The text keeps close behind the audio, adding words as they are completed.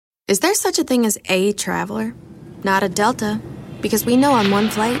Is there such a thing as a traveler? Not a Delta. Because we know on one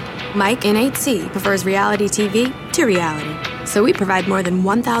flight, Mike in 8C prefers reality TV to reality. So we provide more than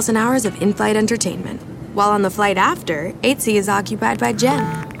 1,000 hours of in-flight entertainment. While on the flight after, 8C is occupied by Jen,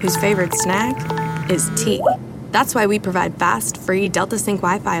 whose favorite snack is tea. That's why we provide fast, free Delta Sync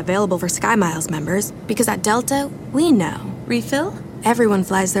Wi-Fi available for SkyMiles members. Because at Delta, we know. Refill? Everyone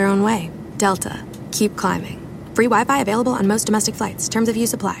flies their own way. Delta. Keep climbing. Free Wi-Fi available on most domestic flights. Terms of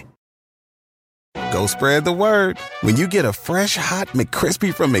use apply. Go spread the word. When you get a fresh, hot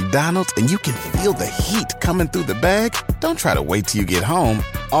McCrispy from McDonald's and you can feel the heat coming through the bag, don't try to wait till you get home.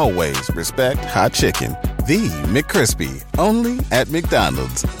 Always respect hot chicken. The McCrispy. Only at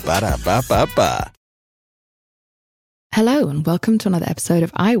McDonald's. Ba-da-ba-ba-ba. Hello and welcome to another episode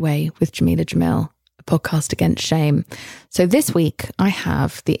of I Weigh with Jamila Jamil, a podcast against shame. So this week I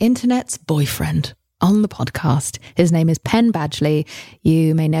have the internet's boyfriend on the podcast. His name is Penn Badgley.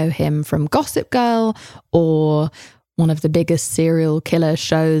 You may know him from Gossip Girl or one of the biggest serial killer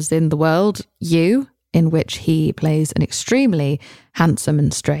shows in the world, You, in which he plays an extremely handsome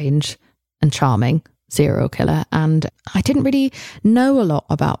and strange and charming serial killer. And I didn't really know a lot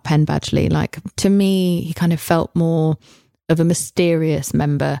about Penn Badgley. Like, to me, he kind of felt more of a mysterious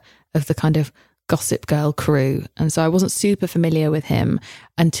member of the kind of Gossip Girl crew. And so I wasn't super familiar with him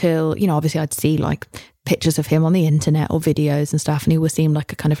until, obviously I'd see like pictures of him on the internet or videos and stuff. And he would seem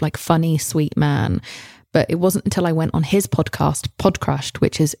like a kind of like funny, sweet man. But it wasn't until I went on his podcast, Podcrushed,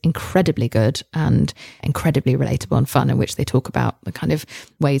 which is incredibly good and incredibly relatable and fun, in which they talk about the kind of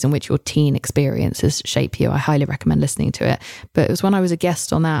ways in which your teen experiences shape you. I highly recommend listening to it. But it was when I was a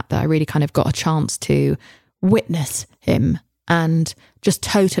guest on that I really kind of got a chance to witness him and just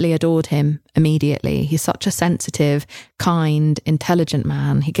totally adored him immediately. He's such a sensitive, kind, intelligent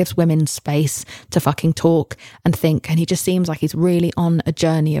man. He gives women space to fucking talk and think. And he just seems like he's really on a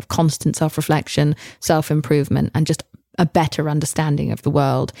journey of constant self-reflection, self-improvement, and just a better understanding of the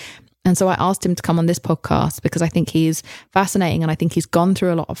world. And so I asked him to come on this podcast because I think he's fascinating and I think he's gone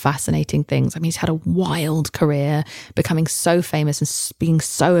through a lot of fascinating things. I mean, he's had a wild career, becoming so famous and being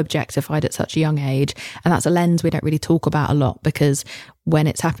so objectified at such a young age. And that's a lens we don't really talk about a lot, because when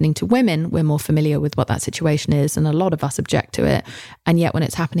it's happening to women, we're more familiar with what that situation is and a lot of us object to it. And yet when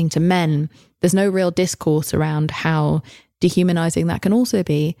it's happening to men, there's no real discourse around how dehumanizing that can also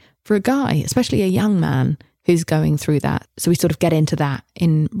be for a guy, especially a young man who's going through that. So we sort of get into that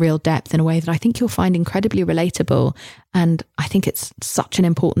in real depth in a way that I think you'll find incredibly relatable. And I think it's such an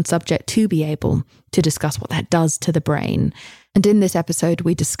important subject to be able to discuss what that does to the brain. And in this episode,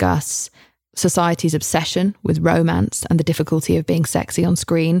 we discuss society's obsession with romance and the difficulty of being sexy on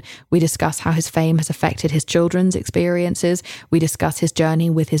screen. We discuss how his fame has affected his children's experiences. We discuss his journey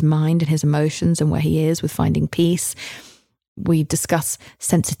with his mind and his emotions and where he is with finding peace. We discuss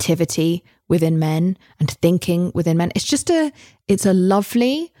sensitivity within men and thinking within men. It's a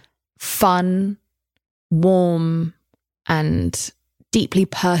lovely, fun, warm, and deeply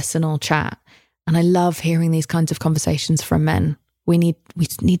personal chat. And I love hearing these kinds of conversations from men. We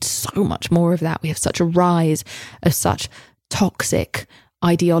need so much more of that. We have such a rise of such toxic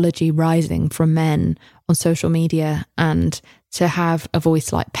ideology rising from men on social media, and to have a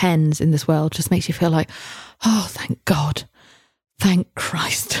voice like Penn's in this world just makes you feel like, oh, thank God. Thank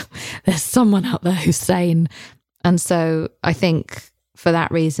Christ, there's someone out there who's sane. And so I think for that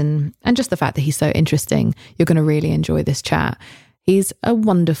reason, and just the fact that he's so interesting, you're going to really enjoy this chat. He's a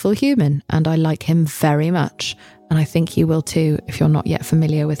wonderful human and I like him very much. And I think you will too if you're not yet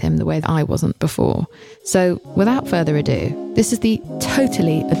familiar with him the way that I wasn't before. So without further ado, this is the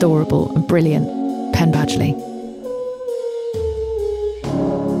totally adorable and brilliant Penn Badgley.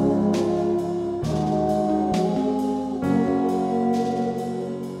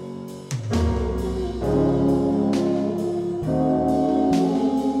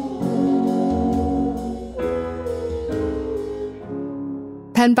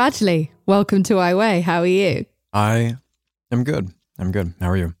 Penn Badgley, welcome to I Weigh. How are you? I am good. I'm good. How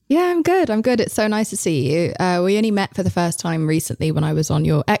are you? Yeah, I'm good. It's so nice to see you. We only met for the first time recently when I was on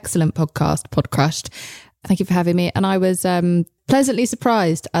your excellent podcast, Podcrushed. Thank you for having me. And I was pleasantly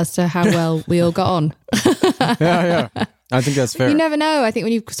surprised as to how well we all got on. Yeah. I think that's fair. You never know. I think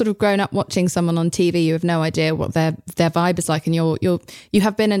when you've sort of grown up watching someone on TV, you have no idea what their vibe is like. And you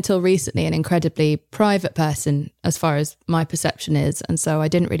have been until recently an incredibly private person as far as my perception is. And so I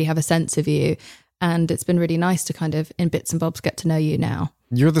didn't really have a sense of you. And it's been really nice to kind of in bits and bobs get to know you now.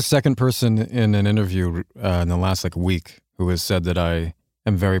 You're the second person in an interview in the last week who has said that I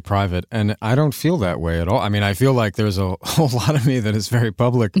am very private, and I don't feel that way at all. I mean, I feel like there's a whole lot of me that is very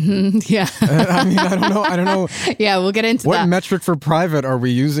public. Yeah. I mean, I don't know. Yeah, we'll get into what that. What metric for private are we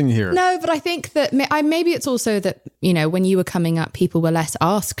using here? No, but I think that maybe it's also that, you know, when you were coming up, people were less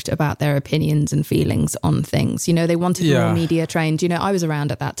asked about their opinions and feelings on things. You know, they wanted more media trained. You know, I was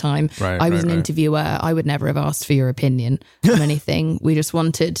around at that time. I was an interviewer. I would never have asked for your opinion on anything. We just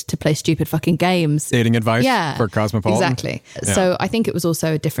wanted to play stupid fucking games. Dating advice for Cosmopolitan. Exactly. Yeah. So I think it was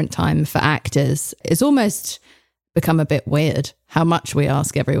also a different time for actors. It's almost become a bit weird how much we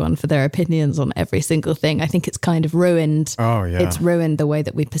ask everyone for their opinions on every single thing. I think it's kind of ruined. Oh, yeah. It's ruined the way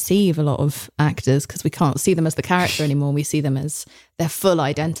that we perceive a lot of actors because we can't see them as the character anymore. We see them as their full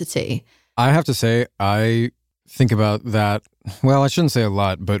identity. I have to say, I think about that. Well, I shouldn't say a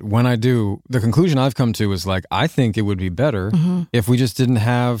lot, but when I do, the conclusion I've come to is like, I think it would be better if we just didn't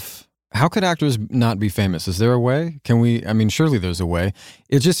have... How could actors not be famous? Is there a way? Can we? I mean, surely there's a way.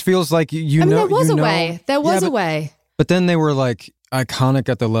 It just feels like there was a way. There was a way. But then they were like iconic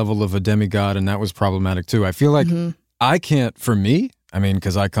at the level of a demigod, and that was problematic too. I feel like I can't, for me, I mean,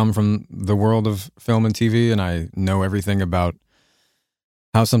 because I come from the world of film and TV, and I know everything about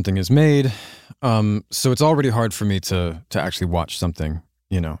how something is made. So it's already hard for me to actually watch something,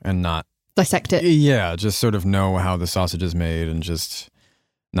 you know, and not dissect it. Yeah, just sort of know how the sausage is made and just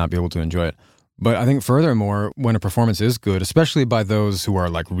not be able to enjoy it. But I think furthermore, when a performance is good, especially by those who are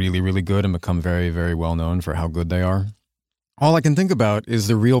like really, really good and become very, very well known for how good they are, all I can think about is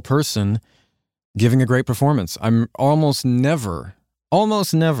the real person giving a great performance. I'm almost never,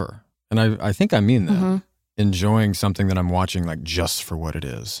 and I think I mean that, enjoying something that I'm watching like just for what it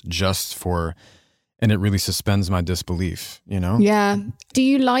is, and it really suspends my disbelief, you know? Yeah. Do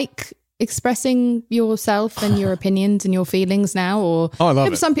you like expressing yourself and your opinions and your feelings now, or I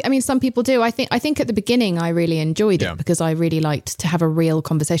love it. Some people do. I think at the beginning I really enjoyed it because I really liked to have a real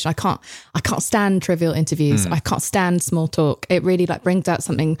conversation. I can't stand trivial interviews. I can't stand small talk. It really like brings out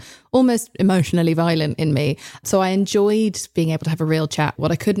something almost emotionally violent in me. So I enjoyed being able to have a real chat.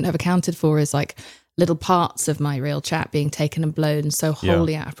 What I couldn't have accounted for is like little parts of my real chat being taken and blown so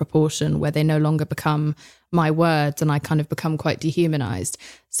wholly out of proportion where they no longer become my words and I kind of become quite dehumanized.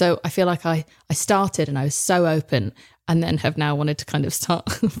 So I feel like I started and I was so open and then have now wanted to kind of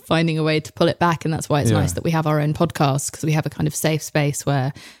start finding a way to pull it back. And that's why it's nice that we have our own podcast, because we have a kind of safe space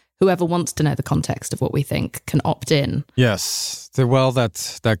where whoever wants to know the context of what we think can opt in. Yes. Well,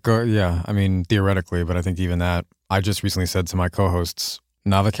 I mean, theoretically, but I think even that, I just recently said to my co-hosts,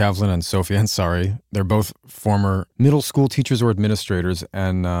 Nava Kavlin and Sophie Ansari, they're both former middle school teachers or administrators,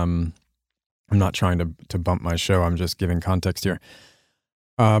 and I'm not trying to bump my show, I'm just giving context here.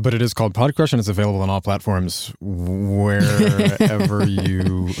 But it is called Pod Crush, and it's available on all platforms wherever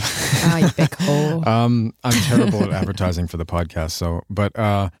you... you big hole. I'm terrible at advertising for the podcast, but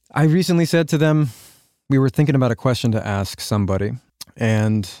I recently said to them, we were thinking about a question to ask somebody,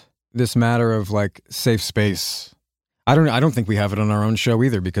 and this matter of like safe space, I don't think we have it on our own show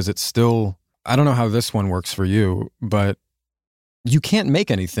either, because it's still, I don't know how this one works for you, but you can't make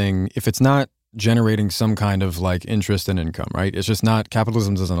anything if it's not generating some kind of like interest and income, right? It's just not,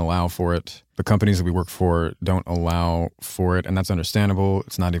 capitalism doesn't allow for it. The companies that we work for don't allow for it, and that's understandable.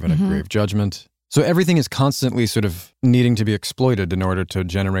 It's not even a grave judgment. So everything is constantly sort of needing to be exploited in order to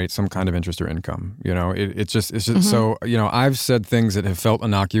generate some kind of interest or income. You know, it's just so, you know, I've said things that have felt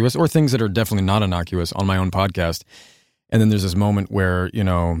innocuous or things that are definitely not innocuous on my own podcast. And then there's this moment where, you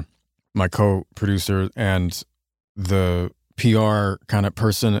know, my co-producer and the PR kind of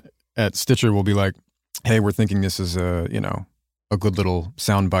person at Stitcher will be like, hey, we're thinking this is a good little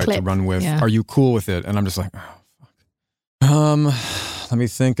soundbite to run with. Yeah. Are you cool with it? And I'm just like, oh, fuck. Let me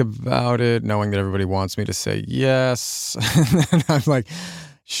think about it, knowing that everybody wants me to say yes. And I'm like,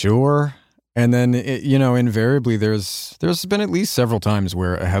 sure. And then, invariably there's been at least several times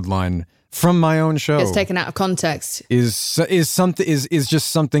where a headline from my own show gets taken out of context is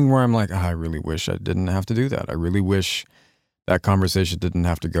just something where I'm like, I really wish I didn't have to do that. I really wish that conversation didn't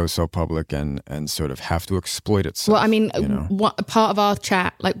have to go so public and sort of have to exploit itself. Well, I mean, what part of our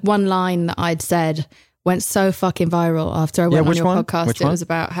chat, like one line that I'd said went so fucking viral after I went on your podcast. It was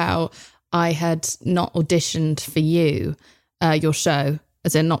about how I had not auditioned for you, your show,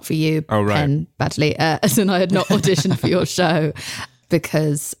 as in not for you, Penn Badgley, as in I had not auditioned for your show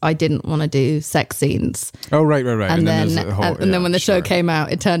because I didn't want to do sex scenes. Oh, right. And then when the show came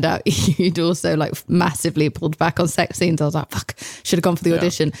out, it turned out you'd also like massively pulled back on sex scenes. I was like, fuck, should have gone for the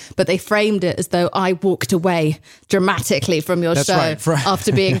audition. But they framed it as though I walked away dramatically from your show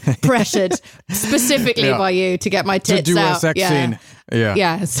after being pressured specifically by you to get my tits to do out. A sex scene.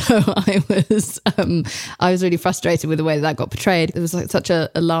 Yeah, so I was really frustrated with the way that got portrayed. It was like such a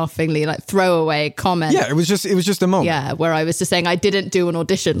laughingly like throwaway comment. Yeah, it was just a moment. Yeah, where I was just saying I didn't do an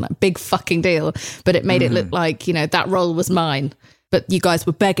audition, like big fucking deal, but it made it look like, you know, that role was mine. But you guys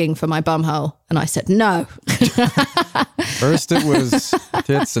were begging for my bumhole, and I said no. First it was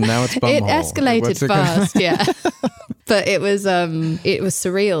tits, and now it's bumhole. It escalated fast, yeah. But it was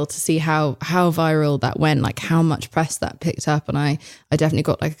surreal to see how viral that went, like how much press that picked up, and I definitely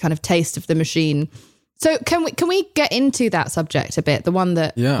got like a kind of taste of the machine. So can we get into that subject a bit? The one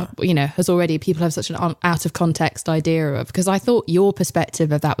that, you know, has already, people have such an out of context idea of, because I thought your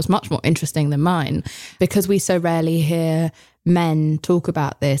perspective of that was much more interesting than mine, because we so rarely hear men talk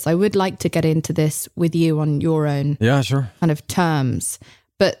about this. I would like to get into this with you on your own kind of terms.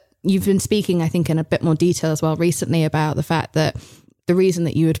 But you've been speaking, I think, in a bit more detail as well recently about the fact that the reason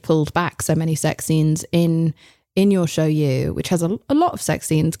that you had pulled back so many sex scenes in your show You, which has a lot of sex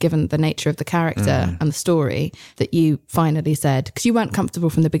scenes given the nature of the character and the story, that you finally said, because you weren't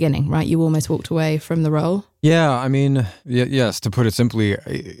comfortable from the beginning, right? You almost walked away from the role. Yeah, I mean, yes, to put it simply,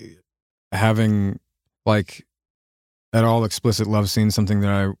 having like at all explicit love scenes, something that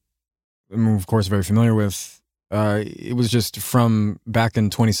I am of course very familiar with, it was just from back in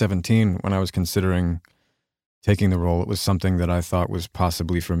 2017 when I was considering taking the role. It was something that I thought was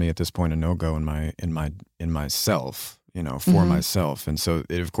possibly for me at this point a no-go in myself, you know, for myself. And so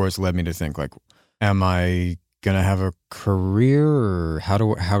it of course led me to think like, am I going to have a career, or how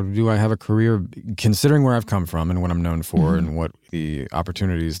do I have a career considering where I've come from and what I'm known for and what the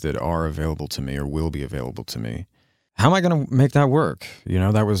opportunities that are available to me or will be available to me? How am I going to make that work? You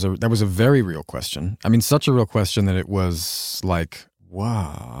know, that was a very real question. I mean, such a real question that it was like,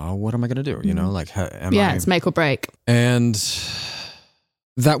 wow, what am I going to do? You know, like, it's make or break. And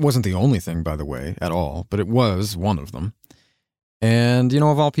that wasn't the only thing, by the way, at all, but it was one of them. And, you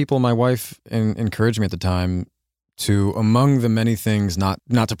know, of all people, my wife encouraged me at the time to, among the many things, not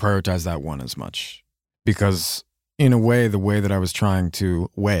to prioritize that one as much. Because in a way, the way that I was trying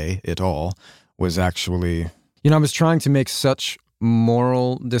to weigh it all was actually, you know, I was trying to make such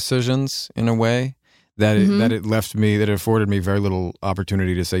moral decisions in a way that it afforded me very little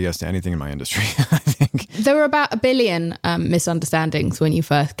opportunity to say yes to anything in my industry, I think. There were about 1 billion misunderstandings when you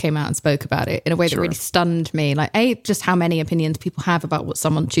first came out and spoke about it in a way that really stunned me. Like, just how many opinions people have about what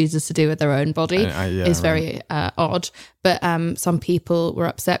someone chooses to do with their own body is very odd. But some people were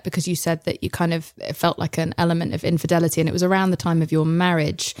upset because you said that you kind of, it felt like an element of infidelity. And it was around the time of your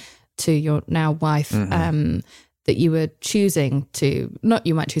marriage to your now wife, that you were choosing to, not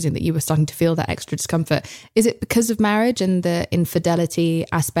you weren't choosing, that you were starting to feel that extra discomfort. Is it because of marriage and the infidelity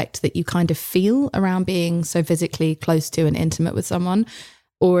aspect that you kind of feel around being so physically close to and intimate with someone?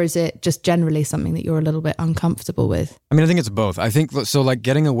 Or is it just generally something that you're a little bit uncomfortable with? I mean, I think it's both. I think, so like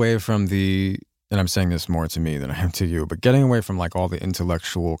getting away from the, and I'm saying this more to me than I am to you, but getting away from like all the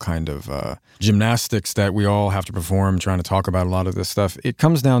intellectual kind of gymnastics that we all have to perform, trying to talk about a lot of this stuff, it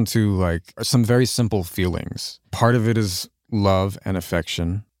comes down to like some very simple feelings. Part of it is love and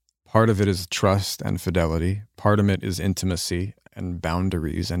affection. Part of it is trust and fidelity. Part of it is intimacy and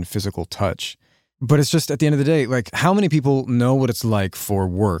boundaries and physical touch. But it's just at the end of the day, like how many people know what it's like for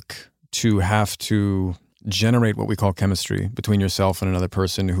work to have to generate what we call chemistry between yourself and another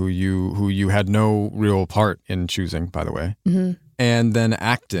person who you had no real part in choosing, by the way, and then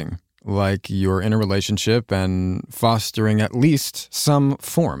acting like you're in a relationship and fostering at least some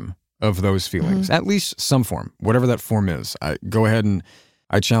form of those feelings, at least some form, whatever that form is. I go ahead and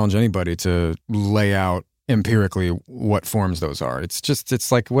I challenge anybody to lay out empirically what forms those are.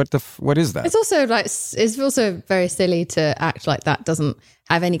 It's like, what is that? It's also very silly to act like that doesn't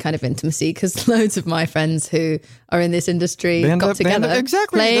have any kind of intimacy, because loads of my friends who are in this industry got together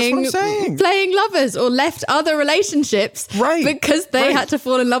exactly, that's what I'm saying. Playing lovers or left other relationships because they had to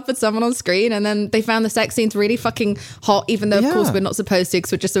fall in love with someone on screen, and then they found the sex scenes really fucking hot, even though of course we're not supposed to,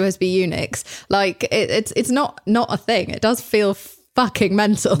 because we're just supposed to be eunuchs. Like it's not a thing. It does feel fucking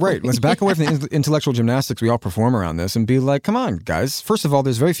mental. Right. Let's back away from the intellectual gymnastics we all perform around this and be like, come on, guys. First of all,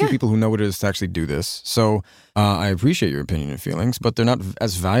 there's very few people who know what it is to actually do this. So I appreciate your opinion and feelings, but they're not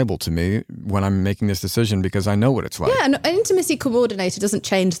as valuable to me when I'm making this decision because I know what it's like. Yeah, and an intimacy coordinator doesn't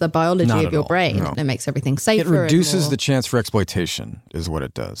change the biology of your brain. No. It makes everything safer. It reduces the chance for exploitation is what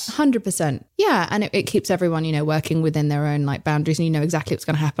it does. 100%. Yeah, and it keeps everyone, working within their own boundaries, and you know exactly what's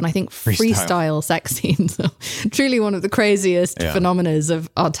going to happen. I think freestyle sex scenes are truly one of the craziest phenomena of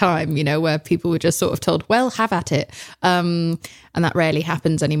our time, where people were just sort of told, well, have at it. And that rarely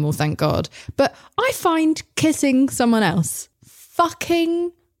happens anymore, thank God. But I find kissing someone else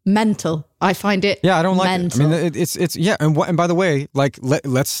fucking mental. I find it I don't like mental. it. I mean, it's yeah. And by the way, like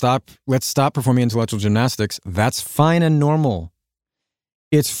let's stop performing intellectual gymnastics. That's fine and normal.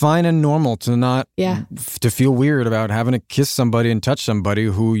 It's fine and normal to not to feel weird about having to kiss somebody and touch somebody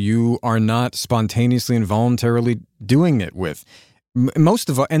who you are not spontaneously and voluntarily doing it with. Most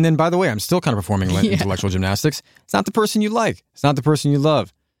of all, and then by the way, I'm still kind of performing intellectual gymnastics. It's not the person you like. It's not the person you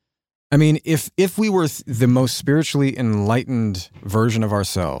love. I mean, if we were the most spiritually enlightened version of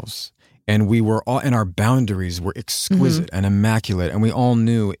ourselves, and we were all, and our boundaries were exquisite and immaculate, and we all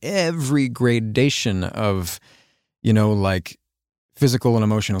knew every gradation of, like physical and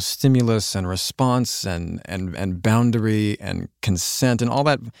emotional stimulus and response and boundary and consent and all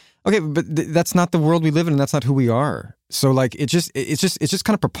that. Okay, but that's not the world we live in, and that's not who we are. So like it's just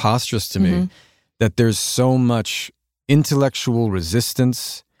kind of preposterous to me that there's so much intellectual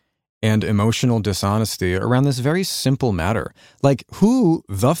resistance and emotional dishonesty around this very simple matter. Like, who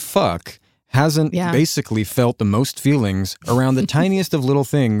the fuck hasn't basically felt the most feelings around the tiniest of little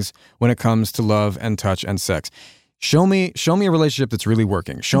things when it comes to love and touch and sex? Show me a relationship that's really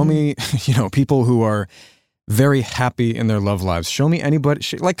working. Show me, people who are very happy in their love lives. Show me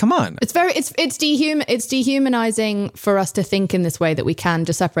anybody. Like, come on. It's dehumanizing for us to think in this way that we can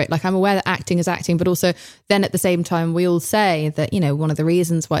just separate. Like, I'm aware that acting is acting, but also then at the same time, we all say that, one of the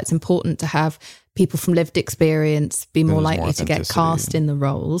reasons why it's important to have people from lived experience be more likely to get cast in the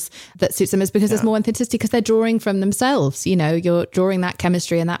roles that suits them is because there's more authenticity, because they're drawing from themselves. You're drawing that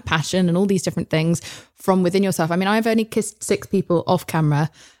chemistry and that passion and all these different things from within yourself. I mean, I've only kissed 6 people off camera.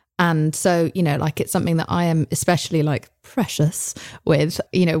 And so, it's something that I am especially precious with.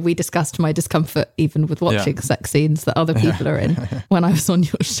 We discussed my discomfort even with watching sex scenes that other people are in when I was on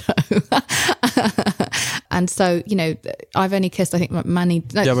your show. And so, I've only kissed, I think, Manny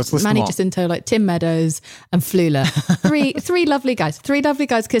Jacinto, Tim Meadows and Flula. Three lovely guys. 3 lovely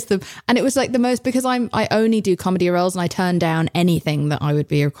guys kissed them. And it was the most, because I only do comedy roles and I turn down anything that I would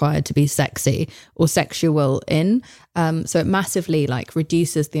be required to be sexy or sexual in. So it massively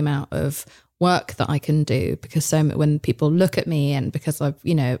reduces the amount of work that I can do, because when people look at me and because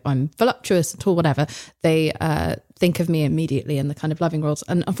I'm voluptuous or whatever, they think of me immediately in the kind of loving roles.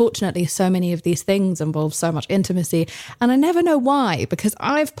 And unfortunately, so many of these things involve so much intimacy, and I never know why, because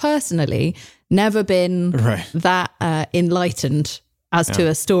I've personally never been that enlightened as to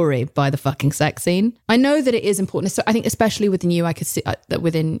a story by the fucking sex scene. I know that it is important. So I think especially within you, I could see that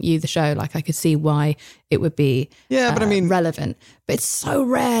within you, the show, I could see why it would be but I mean, relevant. But it's so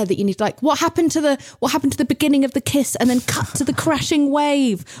rare that you need what happened to the beginning of the kiss and then cut to the crashing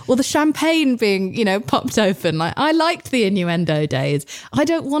wave or the champagne being, popped open. I liked the innuendo days. I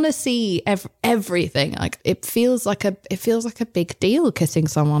don't want to see everything. It feels like a big deal kissing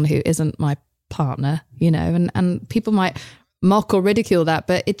someone who isn't my partner, and people might mock or ridicule that,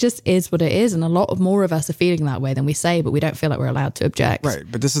 but it just is what it is, and a lot more of us are feeling that way than we say, but we don't feel like we're allowed to object. Right,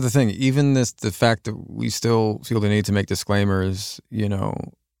 but this is the thing. Even the fact that we still feel the need to make disclaimers.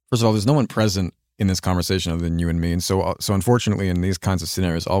 First of all, there's no one present in this conversation other than you and me, and so unfortunately, in these kinds of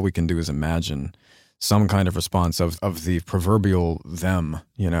scenarios, all we can do is imagine some kind of response of the proverbial them.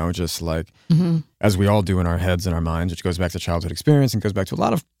 Just as we all do in our heads and our minds, which goes back to childhood experience and goes back to a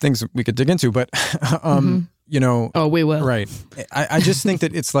lot of things that we could dig into, but. Oh, we will. Right. I just think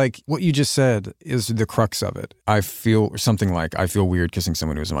that it's what you just said is the crux of it. I feel something I feel weird kissing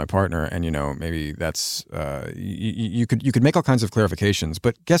someone who's my partner, and maybe that's you could make all kinds of clarifications,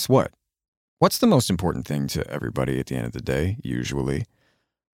 but guess what? What's the most important thing to everybody at the end of the day? Usually,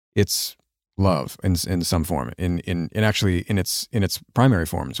 it's love in some form, in its primary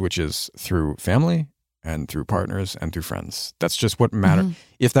forms, which is through family and through partners and through friends. That's just what matters.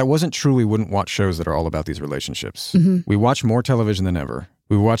 If that wasn't true, we wouldn't watch shows that are all about these relationships. We watch more television than ever.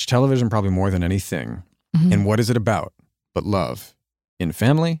 We watch television probably more than anything. And what is it about but love? In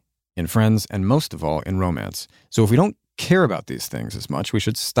family, in friends, and most of all, in romance. So if we don't care about these things as much, we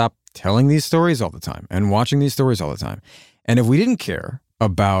should stop telling these stories all the time and watching these stories all the time. And if we didn't care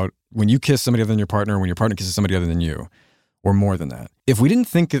about when you kiss somebody other than your partner, or when your partner kisses somebody other than you, or more than that, if we didn't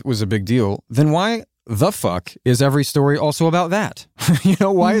think it was a big deal, then why the fuck is every story also about that?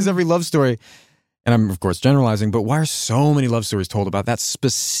 Why is every love story, and I'm of course generalizing, but why are so many love stories told about that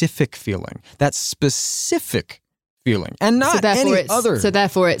specific feeling? And not any other. So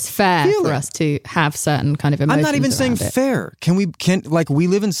therefore it's fair feeling for us to have certain kind of emotions. I'm not even saying fair. We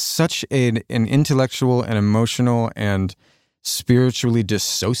live in such an intellectual and emotional and spiritually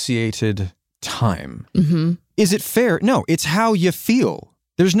dissociated time. Is it fair? No, it's how you feel.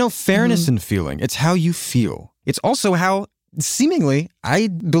 There's no fairness in feeling. It's how you feel. It's also how, seemingly, I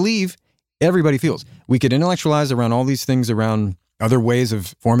believe, everybody feels. We could intellectualize around all these things around other ways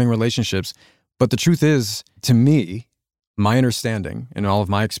of forming relationships. But the truth is, to me, my understanding and all of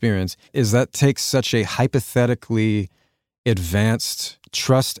my experience is that takes such a hypothetically advanced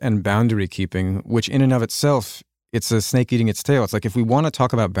trust and boundary keeping, which in and of itself, it's a snake eating its tail. It's like, if we want to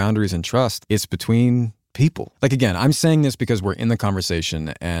talk about boundaries and trust, it's between people. Like, again, I'm saying this because we're in the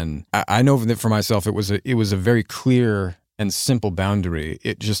conversation, and I know that for myself, it was a very clear and simple boundary.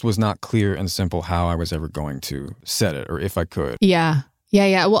 It just was not clear and simple how I was ever going to set it, or if I could. Yeah.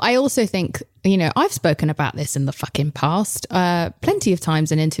 Well, I also think, I've spoken about this in the fucking past, plenty of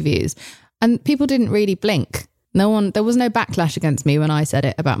times in interviews, and people didn't really blink. There was no backlash against me when I said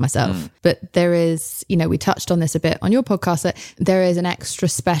it about myself. But there is, we touched on this a bit on your podcast, that there is an extra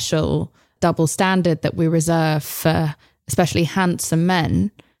special double standard that we reserve for especially handsome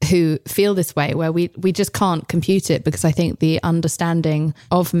men who feel this way, where we just can't compute it, because I think the understanding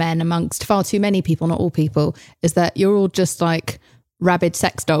of men amongst far too many people, not all people, is that you're all just like rabid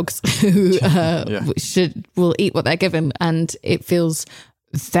sex dogs who will eat what they're given. And it feels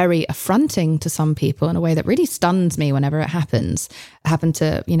very affronting to some people in a way that really stuns me whenever it happens. It happened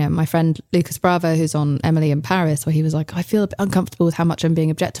to, my friend Lucas Bravo, who's on Emily in Paris, where he was like, I feel a bit uncomfortable with how much I'm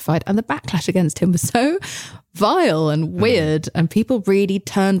being objectified. And the backlash against him was so vile and weird. And people really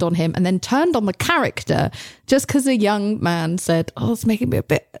turned on him and then turned on the character just because a young man said, it's making me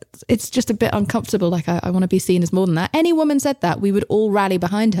it's just a bit uncomfortable. Like, I want to be seen as more than that. Any woman said that, we would all rally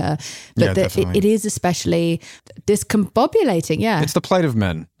behind her. But it is especially discombobulating. Yeah. It's the plight of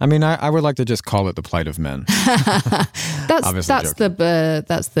men. I mean, I would like to just call it the plight of men. That's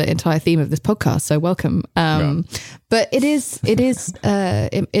the entire theme of this podcast. So welcome. But it is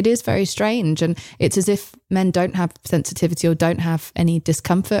very strange, and it's as if men don't have sensitivity or don't have any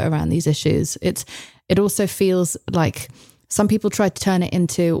discomfort around these issues. It also feels like some people try to turn it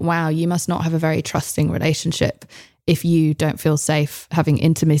into, wow, you must not have a very trusting relationship if you don't feel safe having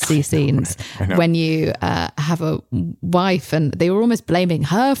intimacy scenes when you have a wife, and they were almost blaming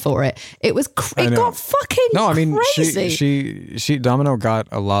her for it. It was it got fucking crazy. She Domino got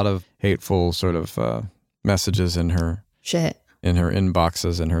a lot of hateful sort of messages in her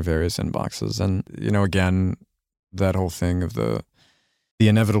inboxes, in her various inboxes, and again, that whole thing of the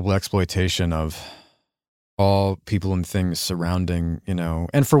inevitable exploitation of all people and things surrounding,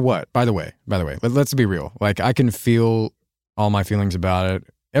 and for what? By the way, let's be real. Like, I can feel all my feelings about it.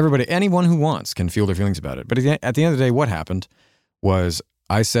 Anyone who wants can feel their feelings about it. But at the end of the day, what happened was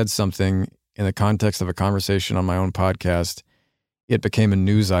I said something in the context of a conversation on my own podcast. It became a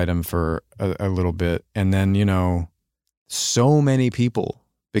news item for a little bit. And then, so many people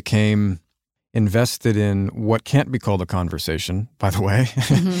became invested in what can't be called a conversation, by the way.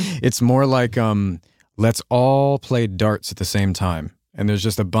 Mm-hmm. It's more like, let's all play darts at the same time. And there's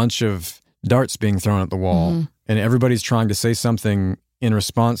just a bunch of darts being thrown at the wall. Mm-hmm. And everybody's trying to say something in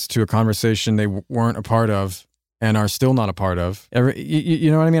response to a conversation they weren't a part of and are still not a part of. You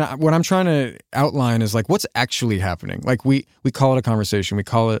know what I mean? What I'm trying to outline is like, what's actually happening? Like, we call it a conversation. We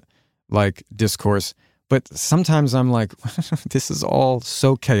call it like discourse. But sometimes I'm like, this is all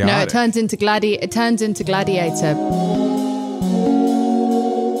so chaotic. No, it turns into Gladiator.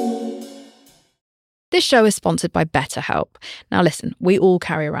 This show is sponsored by BetterHelp. Now listen, we all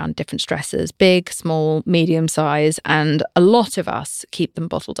carry around different stressors, big, small, medium size, and a lot of us keep them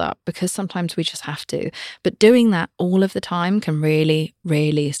bottled up because sometimes we just have to. But doing that all of the time can really,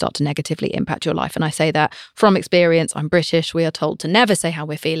 really start to negatively impact your life. And I say that from experience. I'm British. We are told to never say how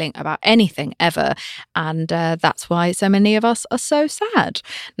we're feeling about anything ever. And that's why so many of us are so sad.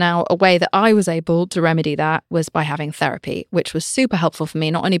 Now, a way that I was able to remedy that was by having therapy, which was super helpful for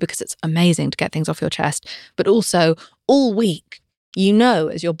me, not only because it's amazing to get things off your chest, but also all week,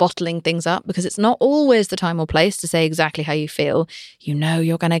 as you're bottling things up, because it's not always the time or place to say exactly how you feel,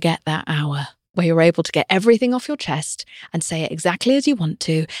 you're going to get that hour where you're able to get everything off your chest and say it exactly as you want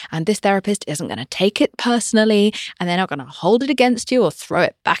to. And this therapist isn't going to take it personally, and they're not going to hold it against you or throw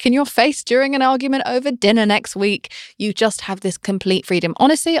it back in your face during an argument over dinner next week. You just have this complete freedom.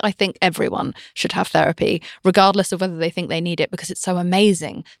 Honestly, I think everyone should have therapy, regardless of whether they think they need it, because it's so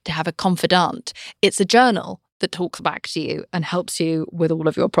amazing to have a confidant. It's a journal that talks back to you and helps you with all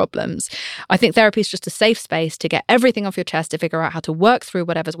of your problems. I think therapy is just a safe space to get everything off your chest, to figure out how to work through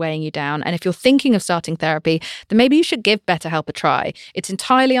whatever's weighing you down. And if you're thinking of starting therapy, then maybe you should give BetterHelp a try. It's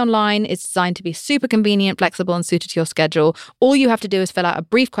entirely online. It's designed to be super convenient, flexible, and suited to your schedule. All you have to do is fill out a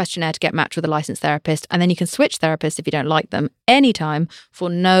brief questionnaire to get matched with a licensed therapist, and then you can switch therapists if you don't like them anytime for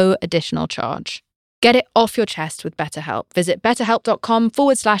no additional charge. Get it off your chest with BetterHelp. Visit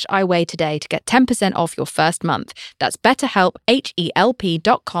betterhelp.com/iweigh today to get 10% off your first month. That's BetterHelp, HELP.com/iweigh.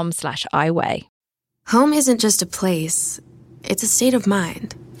 Home isn't just a place, It's a state of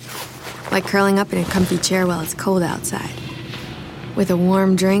mind. Like curling up in a comfy chair while it's cold outside. With a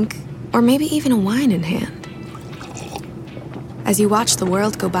warm drink, or maybe even a wine in hand. As you watch the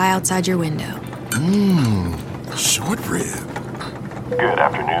world go by outside your window. Short rib. Good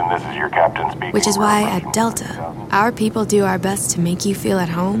afternoon, this is your captain speaking. Which is why at Delta, our people do our best to make you feel at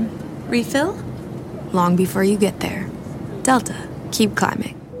home. Refill? Long before you get there. Delta, keep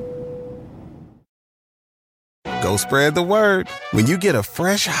climbing. Go spread the word. When you get a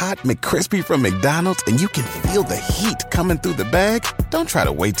fresh, hot McCrispy from McDonald's and you can feel the heat coming through the bag, don't try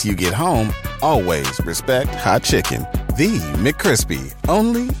to wait till you get home. Always respect hot chicken. The McCrispy,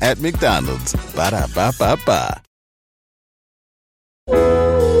 only at McDonald's. Ba-da-ba-ba-ba.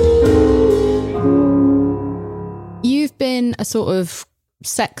 You've been a sort of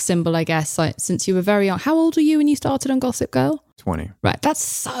sex symbol, I guess, like, since you were very young. How old were you when you started on Gossip Girl? 20. Right, that's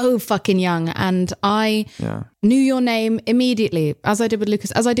so fucking young. And I knew your name immediately, as I did with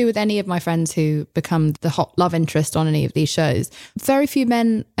Lucas, as I do with any of my friends who become the hot love interest on any of these shows. Very few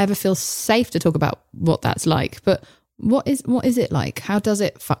men ever feel safe to talk about what that's like. But what is it like? How does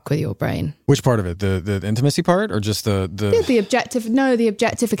it fuck with your brain? Which part of it? The intimacy part, or just the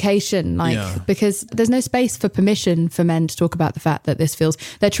objectification, because there's no space for permission for men to talk about the fact that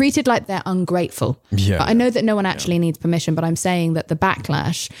they're treated like they're ungrateful. Yeah. I know that no one actually needs permission, but I'm saying that the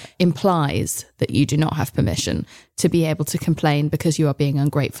backlash implies that you do not have permission to be able to complain because you are being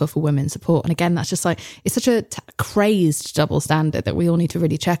ungrateful for women's support. And again, that's just like, it's such a crazed double standard that we all need to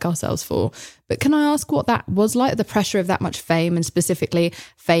really check ourselves for. But can I ask what that was like, the pressure of that much fame, and specifically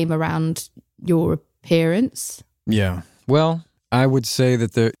fame around your appearance? Yeah. Well, I would say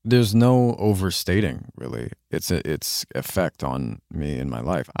that there's no overstating, really, its effect on me in my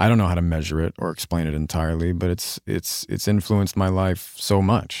life. I don't know how to measure it or explain it entirely, but it's influenced my life so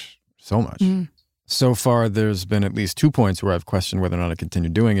much. So far, there's been at least 2 points where I've questioned whether or not I continue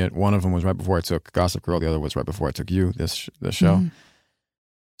doing it. One of them was right before I took Gossip Girl. The other was right before I took you, this show.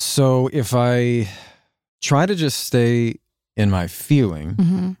 So if I try to just stay in my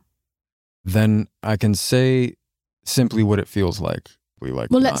feeling, then I can say simply what it feels like. Well,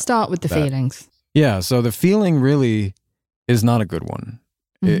 let's start with the feelings. Yeah, so the feeling really is not a good one.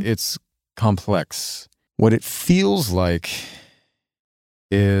 It's complex. What it feels like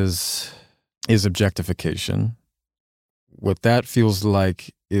is objectification. What that feels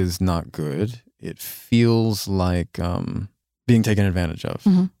like is not good. It feels like being taken advantage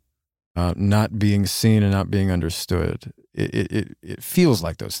of, not being seen and not being understood. It feels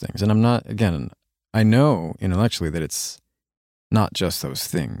like those things. And I'm not, again, I know intellectually that it's not just those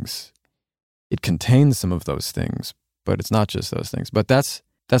things. It contains some of those things, but it's not just those things. But that's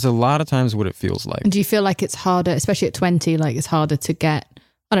a lot of times what it feels like. And do you feel like it's harder, especially at 20, like it's harder to get,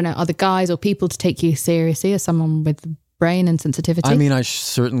 I don't know, other guys or people to take you seriously as someone with brain and sensitivity? I mean, I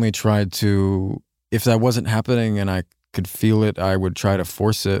certainly tried to, if that wasn't happening and I could feel it, I would try to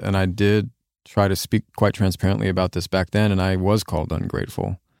force it. And I did try to speak quite transparently about this back then. And I was called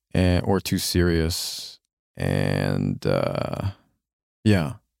ungrateful or too serious. And I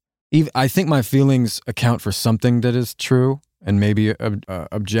think my feelings account for something that is true and maybe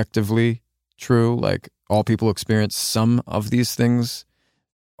objectively true. Like all people experience some of these things.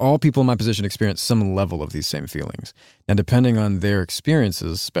 All people in my position experience some level of these same feelings. And depending on their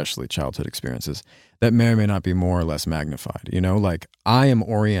experiences, especially childhood experiences, that may or may not be more or less magnified. You know, like I am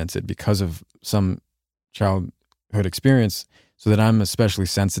oriented because of some childhood experience so that I'm especially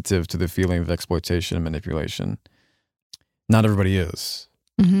sensitive to the feeling of exploitation and manipulation. Not everybody is.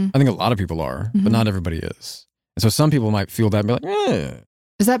 I think a lot of people are, but not everybody is. And so some people might feel that and be like, eh.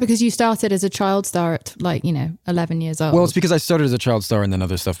 Is that because you started as a child star at 11 years old? Well, it's because I started as a child star and then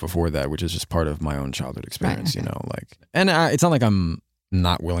other stuff before that, which is just part of my own childhood experience, right, okay. And it's not like I'm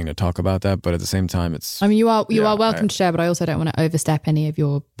not willing to talk about that, but at the same time, it's... I mean, you are welcome to share, but I also don't want to overstep any of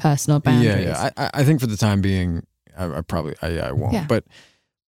your personal boundaries. Yeah. I think for the time being, I won't. Yeah.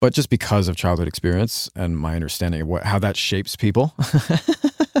 But just because of childhood experience and my understanding of how that shapes people...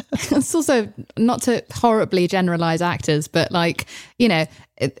 It's also not to horribly generalize actors, but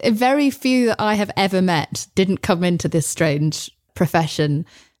very few that I have ever met didn't come into this strange profession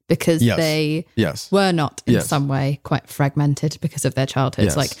because they were not in some way quite fragmented because of their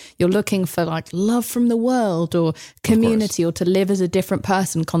childhoods. Yes. Like you're looking for love from the world or community or to live as a different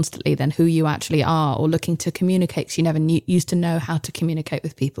person constantly than who you actually are, or looking to communicate because you never used to know how to communicate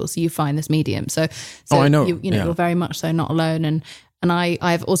with people. So you find this medium. So I know. You're very much so not alone. And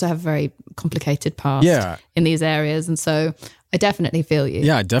I also have a very complicated past in these areas. And so I definitely feel you.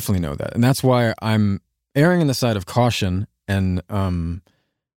 Yeah, I definitely know that. And that's why I'm erring on the side of caution and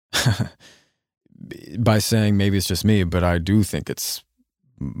by saying maybe it's just me, but I do think it's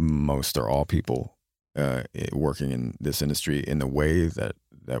most or all people working in this industry in the way that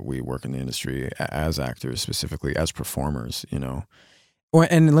we work in the industry as actors, specifically as performers, you know.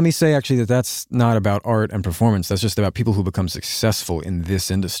 And let me say actually that that's not about art and performance. That's just about people who become successful in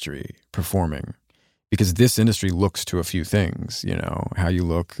this industry performing, because this industry looks to a few things, you know, how you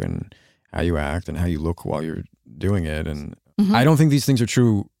look and how you act and how you look while you're doing it. And I don't think these things are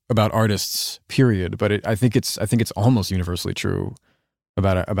true about artists, period. But I think it's almost universally true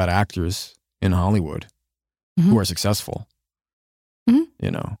about actors in Hollywood who are successful.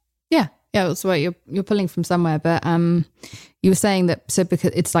 You know. Yeah, that's what you're pulling from somewhere. But you were saying that so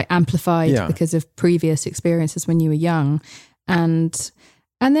because it's like amplified because of previous experiences when you were young, and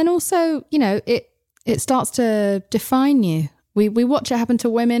then also, you know, it starts to define you. We watch it happen to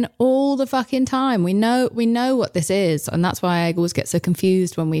women all the fucking time. We know what this is, and that's why I always get so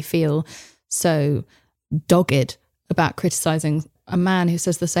confused when we feel so dogged about criticizing a man who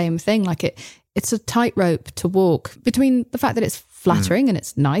says the same thing. Like it's a tightrope to walk between the fact that it's flattering and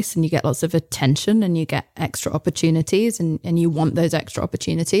it's nice and you get lots of attention and you get extra opportunities and you want those extra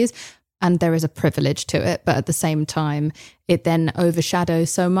opportunities, and there is a privilege to it, but at the same time it then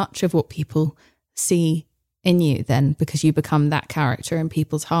overshadows so much of what people see in you then, because you become that character in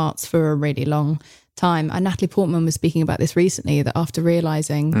people's hearts for a really long time. And Natalie Portman was speaking about this recently, that after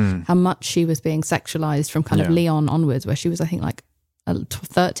realizing how much she was being sexualized from kind of Leon onwards, where she was, I think, like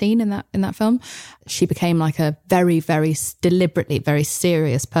 13 in that film, she became like a very, very deliberately very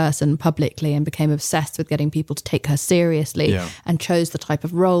serious person publicly, and became obsessed with getting people to take her seriously, and chose the type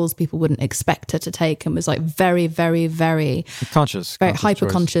of roles people wouldn't expect her to take, and was like very, very, very conscious, very hyper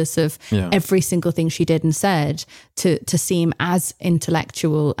conscious of every single thing she did and said to seem as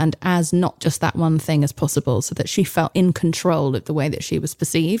intellectual and as not just that one thing as possible, so that she felt in control of the way that she was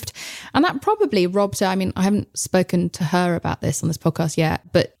perceived. And that probably robbed her. I mean, I haven't spoken to her about this on this podcast yet,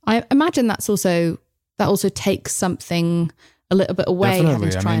 but I imagine that also takes something a little bit away. Definitely. Having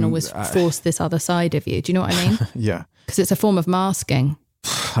to try and always force this other side of you. Do you know what I mean? Yeah, because it's a form of masking.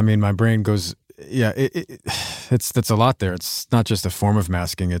 I mean, my brain goes, that's a lot there. It's not just a form of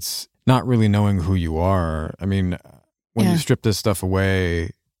masking. It's not really knowing who you are. I mean, when you strip this stuff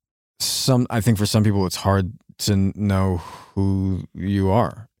away, I think for some people it's hard to know who you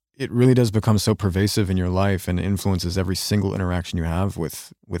are. It really does become so pervasive in your life and influences every single interaction you have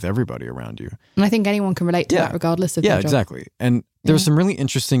with everybody around you. And I think anyone can relate to that regardless of their job. Exactly. And there's some really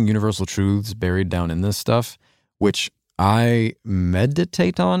interesting universal truths buried down in this stuff, which I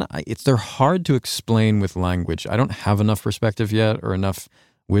meditate on. They're hard to explain with language. I don't have enough perspective yet, or enough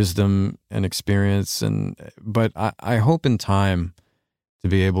wisdom and experience, but I hope in time to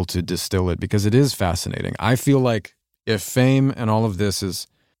be able to distill it, because it is fascinating. I feel like if fame and all of this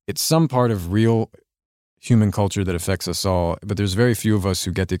it's some part of real human culture that affects us all, but there's very few of us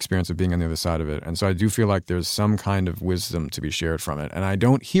who get the experience of being on the other side of it. And so I do feel like there's some kind of wisdom to be shared from it. And I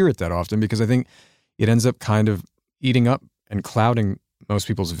don't hear it that often, because I think it ends up kind of eating up and clouding most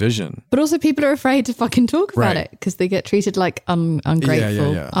people's vision. But also people are afraid to fucking talk about it, because they get treated like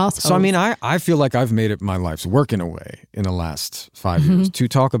ungrateful assholes. So I mean, I feel like I've made it my life's work in a way in the last 5 years to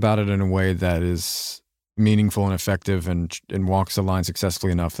talk about it in a way that is meaningful and effective and walks the line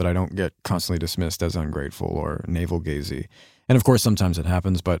successfully enough that I don't get constantly dismissed as ungrateful or navel-gazy. And of course, sometimes it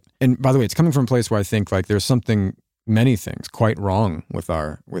happens. And by the way, it's coming from a place where I think like there's many things quite wrong with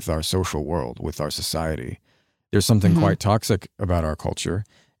our social world, with our society. There's something quite toxic about our culture.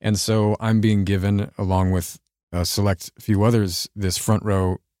 And so I'm being given, along with a select few others, this front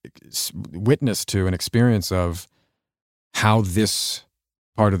row witness to an experience of how this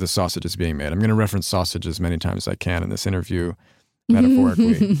part of the sausage is being made. I'm going to reference sausage as many times as I can in this interview,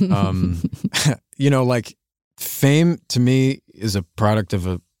 metaphorically. You know, like fame to me is a product of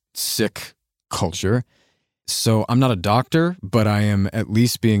a sick culture. So I'm not a doctor, but I am at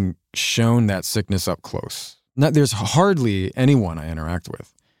least being shown that sickness up close. There's hardly anyone I interact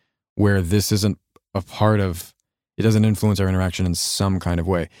with where this isn't a part of, it doesn't influence our interaction in some kind of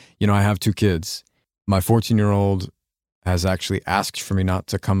way. You know, I have 2 kids. My 14-year-old has actually asked for me not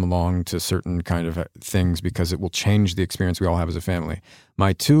to come along to certain kind of things because it will change the experience we all have as a family.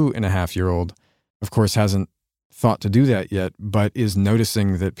 My 2.5-year-old, of course, hasn't thought to do that yet, but is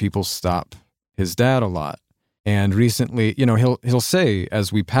noticing that people stop his dad a lot. And recently, you know, he'll say,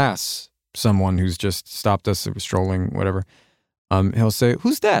 as we pass someone who's just stopped us, strolling, whatever, he'll say,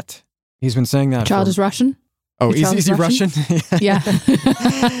 "Who's that?" He's been saying that. Child is Russian? Oh, is he Russian? Yeah.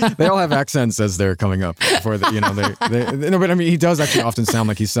 They all have accents as they're coming up. Before the, no, but I mean, he does actually often sound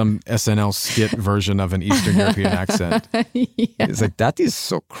like he's some SNL skit version of an Eastern European accent. Yeah. It's like, that is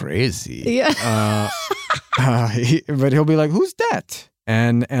so crazy. Yeah. But he'll be like, who's that?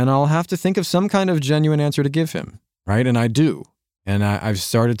 And I'll have to think of some kind of genuine answer to give him, right? And I do. And I've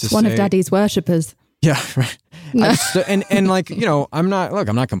started to say... One of Daddy's worshippers. Yeah, right. And like, I'm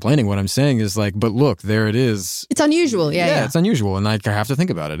not complaining. What I'm saying is like, but look, there it is. It's unusual. Yeah. It's unusual. And like, I have to think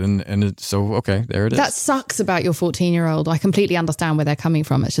about it. So, okay, there it is. That sucks about your 14-year-old. I completely understand where they're coming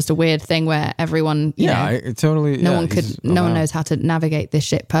from. It's just a weird thing where everyone, no one knows how to navigate this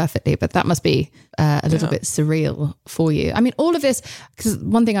shit perfectly, but that must be a little bit surreal for you. I mean, all of this, because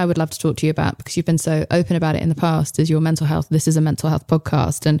one thing I would love to talk to you about, because you've been so open about it in the past, is your mental health. This is a mental health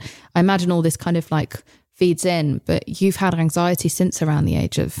podcast. And I imagine all this kind of like feeds in, but you've had anxiety since around the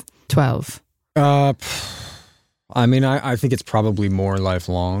age of 12. I mean, I think it's probably more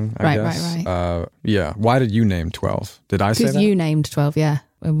lifelong, I guess. Right. Yeah. Why did you name 12? Did I say that? Because you named 12, yeah,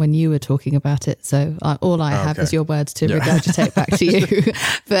 when you were talking about it. So all I have is your words to regurgitate back to you.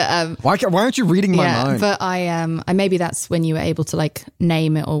 But why aren't you reading my mind? But I maybe that's when you were able to like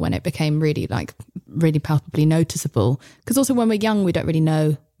name it, or when it became really palpably noticeable. Because also when we're young, we don't really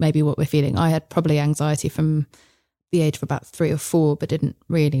know maybe what we're feeling. I had probably anxiety from the age of about 3 or 4, but didn't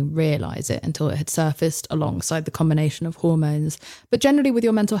really realise it until it had surfaced alongside the combination of hormones. But generally with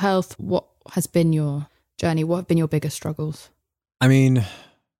your mental health, what has been your journey? What have been your biggest struggles? I mean,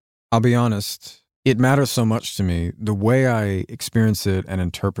 I'll be honest, it matters so much to me. The way I experience it and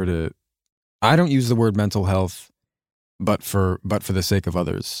interpret it, I don't use the word mental health, but for the sake of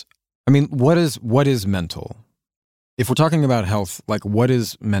others. I mean, what is mental? If we're talking about health, like what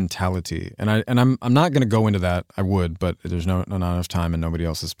is mentality? And I'm not going to go into that. I would, but there's not enough time, and nobody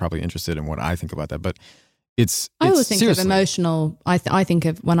else is probably interested in what I think about that. But I always think of emotional. I think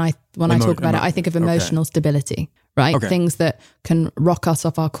of when I talk about it, I think of emotional stability, right? Okay. Things that can rock us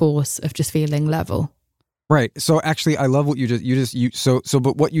off our course of just feeling level. Right. So actually, I love what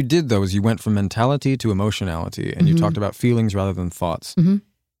but what you did though is you went from mentality to emotionality, and you talked about feelings rather than thoughts. Mm-hmm.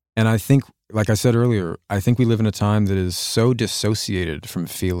 And I think, like I said earlier, I think we live in a time that is so dissociated from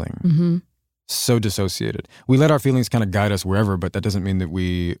feeling. Mm-hmm. So dissociated. We let our feelings kind of guide us wherever, but that doesn't mean that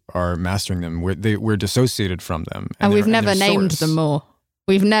we are mastering them. We're dissociated from them. And we've never named them more.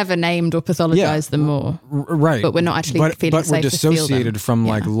 We've never named or pathologized them more. Right. But we're not actually feeling safe to feel them. But we're dissociated from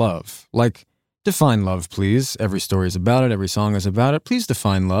like love. Like, define love, please. Every story is about it. Every song is about it. Please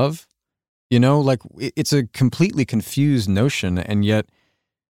define love. Like it's a completely confused notion, and yet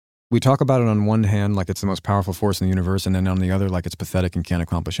we talk about it on one hand like it's the most powerful force in the universe, and then on the other like it's pathetic and can't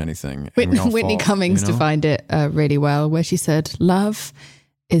accomplish anything. Whitney Cummings defined it really well, where she said, love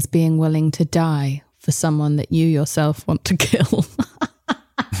is being willing to die for someone that you yourself want to kill.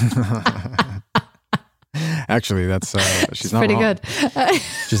 Actually, that's she's not pretty wrong. Good.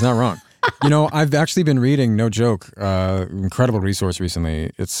 She's not wrong. I've actually been reading, no joke, incredible resource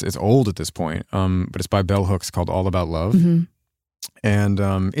recently. It's old at this point, but it's by Bell Hooks, called All About Love. Mm-hmm. And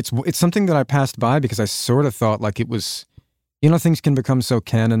it's something that I passed by because I sort of thought like it was, things can become so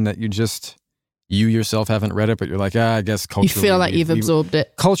canon that you yourself haven't read it, but you're like, I guess culturally. You feel like you've absorbed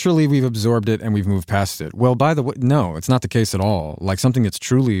it. Culturally, we've absorbed it and we've moved past it. Well, by the way, no, it's not the case at all. Like something that's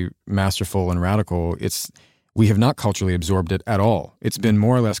truly masterful and radical, we have not culturally absorbed it at all. It's been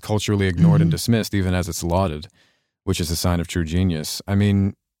more or less culturally ignored and dismissed, even as it's lauded, which is a sign of true genius. I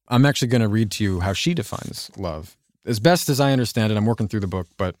mean, I'm actually going to read to you how she defines love. As best as I understand it, I'm working through the book,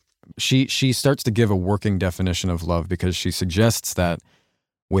 but she starts to give a working definition of love, because she suggests that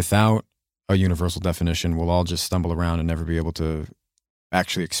without a universal definition, we'll all just stumble around and never be able to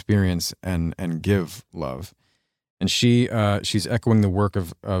actually experience and give love. And she's echoing the work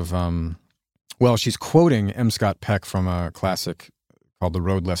of she's quoting M. Scott Peck from a classic called The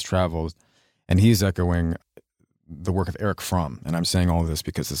Road Less Traveled, and he's echoing the work of Erich Fromm. And I'm saying all of this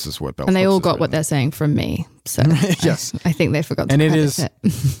because this is what Bell And they all got what they're saying from me. So yes. I think they forgot to and it is it.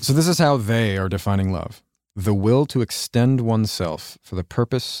 So this is how they are defining love: the will to extend oneself for the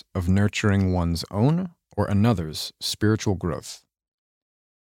purpose of nurturing one's own or another's spiritual growth.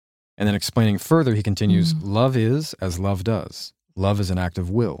 And then explaining further, he continues, love is as love does. Love is an act of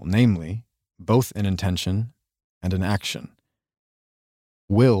will, namely, both an intention and an action.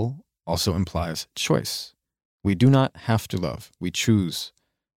 Will also implies choice. We do not have to love. We choose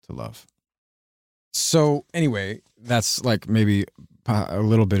to love. So anyway, that's like maybe a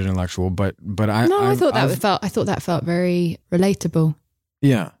little bit intellectual, but I thought that felt very relatable.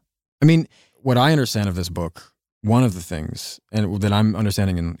 Yeah. I mean, what I understand of this book, one of the things and that I'm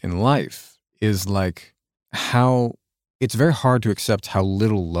understanding in life is like, how it's very hard to accept how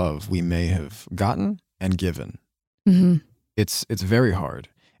little love we may have gotten and given. Mm-hmm. It's very hard.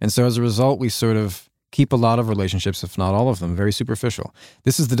 And so as a result, we sort of keep a lot of relationships, if not all of them, very superficial.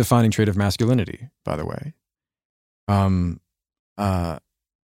 This is the defining trait of masculinity, by the way.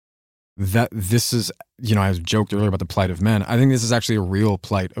 That this is, I joked earlier about the plight of men. I think this is actually a real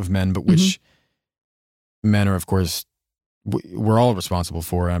plight of men, but which men are, of course, we're all responsible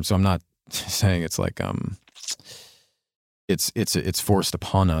for. So I'm not saying it's like it's forced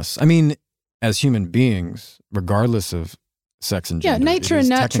upon us. I mean, as human beings, regardless of sex and gender, nature and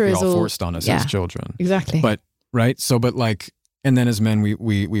nurture is all forced on us as children. Exactly. But right, and then as men,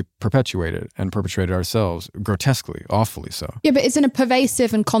 we perpetuate it and perpetrate it ourselves, grotesquely, awfully so. Yeah, but it's in a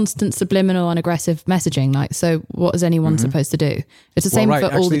pervasive and constant subliminal and aggressive messaging. Like, so what is anyone supposed to do? It's the same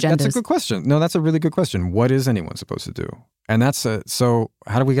for all the genders. That's a good question. No, that's a really good question. What is anyone supposed to do? And that's so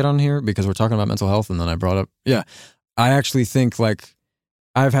how do we get on here? Because we're talking about mental health, and then I brought up, I actually think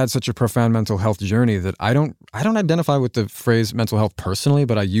I've had such a profound mental health journey that I don't identify with the phrase mental health personally,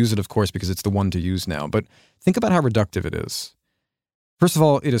 but I use it, of course, because it's the one to use now. But think about how reductive it is. First of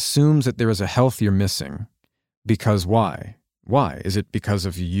all, it assumes that there is a health you're missing. Because why? Why? Is it because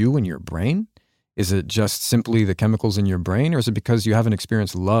of you and your brain? Is it just simply the chemicals in your brain? Or is it because you haven't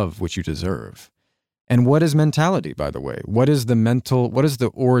experienced love, which you deserve? And what is mentality, by the way? What is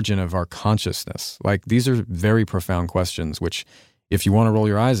the origin of our consciousness? These are very profound questions, which if you want to roll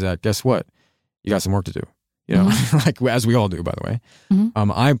your eyes at, guess what? You got some work to do. As we all do, by the way.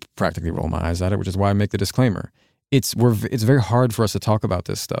 Mm-hmm. I practically roll my eyes at it, which is why I make the disclaimer. It's very hard for us to talk about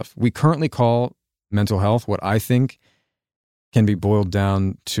this stuff. We currently call mental health what I think can be boiled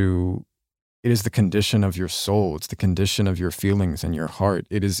down to, it is the condition of your soul. It's the condition of your feelings and your heart.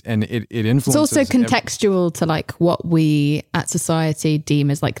 It is, and it influences. It's also contextual to what we at society deem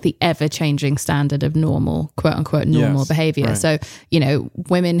as the ever-changing standard of normal, quote unquote, normal behavior. Right. So,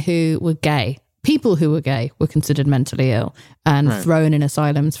 women who were gay, people who were gay were considered mentally ill and thrown in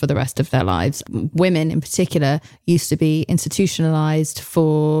asylums for the rest of their lives. Women in particular used to be institutionalized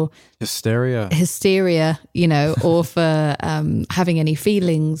for hysteria, or for having any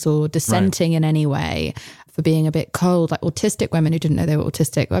feelings or dissenting in any way, for being a bit cold, like autistic women who didn't know they were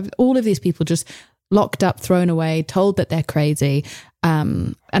autistic. All of these people just locked up, thrown away, told that they're crazy.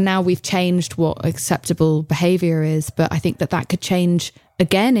 And now we've changed what acceptable behavior is, but I think that could change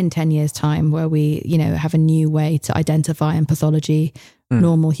again in 10 years' time, where we, have a new way to identify and pathology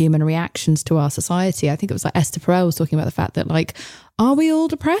normal human reactions to our society. I think it was Esther Perel was talking about the fact that are we all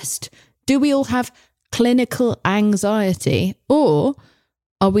depressed? Do we all have clinical anxiety? Or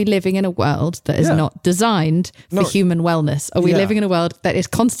are we living in a world that is not designed for human wellness? Are we living in a world that is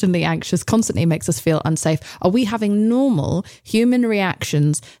constantly anxious, constantly makes us feel unsafe? Are we having normal human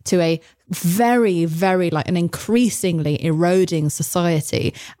reactions to a very, very an increasingly eroding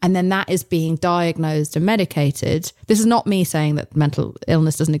society? And then that is being diagnosed and medicated. This is not me saying that mental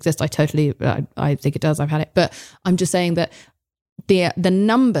illness doesn't exist. I think it does. I've had it. But I'm just saying that the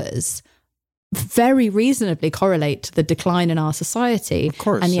numbers very reasonably correlate to the decline in our society. Of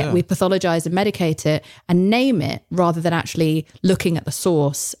course, and yet we pathologize and medicate it and name it, rather than actually looking at the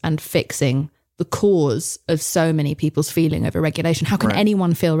source and fixing the cause of so many people's feeling of irregulation. How can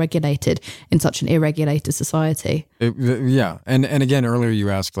anyone feel regulated in such an irregulated society? And again, earlier you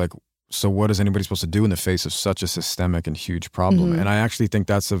asked so what is anybody supposed to do in the face of such a systemic and huge problem? Mm-hmm. And I actually think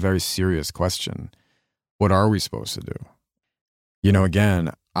that's a very serious question. What are we supposed to do?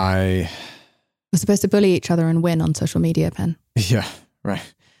 Again, we're supposed to bully each other and win on social media, Penn. Yeah, right.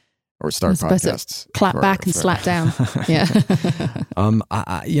 Or start podcasts. Clap back and slap down. Yeah.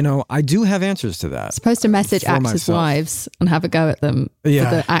 I do have answers to that. Supposed to message actors' wives and have a go at them for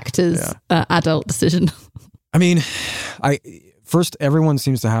the actors' adult decision. I mean, first, everyone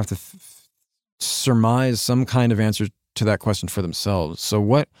seems to have to surmise some kind of answer to that question for themselves. So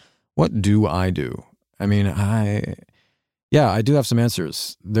what do I do? I mean, I do have some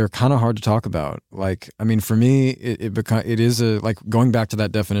answers. They're kind of hard to talk about. For me, it is going back to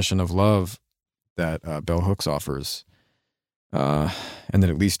that definition of love that Bell Hooks offers, and that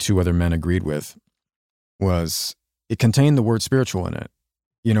at least two other men agreed with, was it contained the word spiritual in it.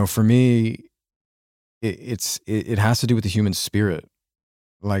 For me, it has to do with the human spirit.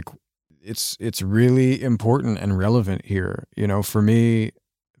 It's really important and relevant here. For me,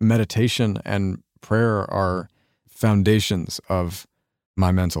 meditation and prayer are foundations of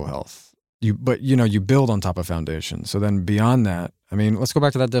my mental health. You build on top of foundation. So then beyond that, let's go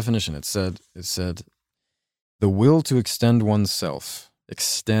back to that definition. It said the will to extend oneself for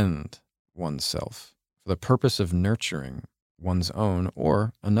the purpose of nurturing one's own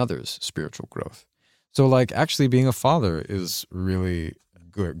or another's spiritual growth. So like actually being a father is really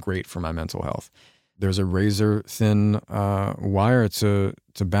great for my mental health. There's a razor thin wire to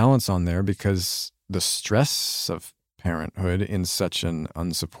balance on there because the stress of parenthood in such an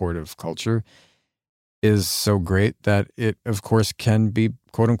unsupportive culture is so great that it, of course, can be,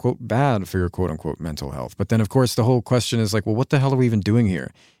 quote unquote, bad for your, quote unquote, mental health. But then, of course, the whole question is like, well, what the hell are we even doing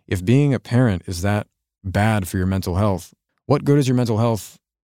here? If being a parent is that bad for your mental health, what good is your mental health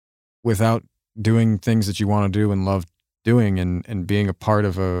without doing things that you want to do and love doing and being a part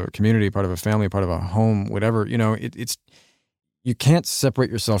of a community, part of a family, part of a home, whatever? You know, it's you can't separate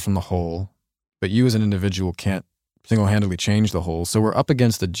yourself from the whole, but you as an individual can't single-handedly change the whole. So we're up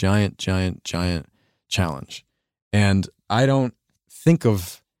against a giant challenge. And I don't think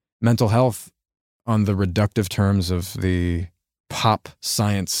of mental health on the reductive terms of the pop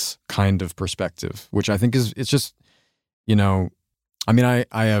science kind of perspective, which I think it's just, you know, I mean,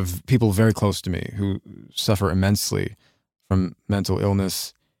 I have people very close to me who suffer immensely from mental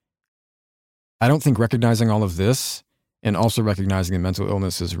illness. I don't think recognizing all of this and also recognizing that mental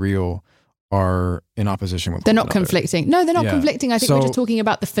illness is real are in opposition with They're one not another. conflicting. No, they're not conflicting. I think we're just talking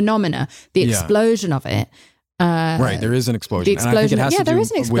about the phenomena, the explosion of it. Right, there is an explosion. The explosion. And I think it has to there do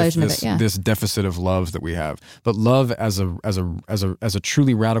is an explosion with this deficit of love that we have. But love as a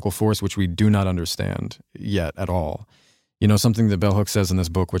truly radical force, which we do not understand yet at all. You know, something that Bell Hooks says in this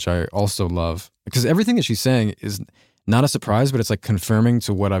book, which I also love, because everything that she's saying is not a surprise, but it's like confirming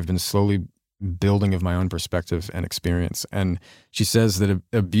to what I've been slowly building of my own perspective and experience. And she says that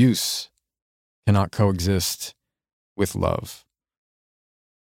abuse cannot coexist with love.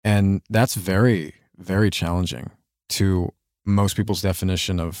 And that's very, very challenging to most people's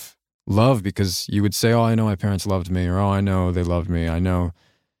definition of love, because you would say, oh, I know my parents loved me, or oh, I know they loved me, I know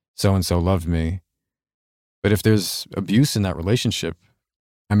so-and-so loved me. But if there's abuse in that relationship,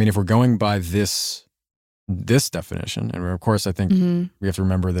 I mean, if we're going by this definition, and of course I think we have to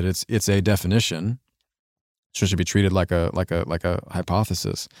remember that it's a definition, so it should be treated like a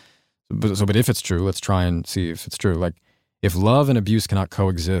hypothesis. But if it's true, let's try and see if it's true. Like, if love and abuse cannot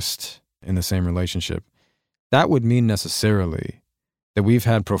coexist in the same relationship, that would mean necessarily that we've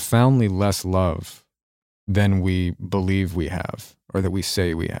had profoundly less love than we believe we have, or that we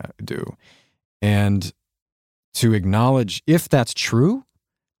say we do. And to acknowledge, if that's true,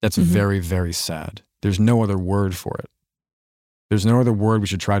 that's very, very sad. There's no other word for it. There's no other word we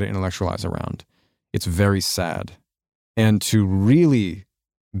should try to intellectualize around. It's very sad. And to really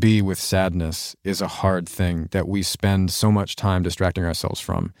be with sadness is a hard thing that we spend so much time distracting ourselves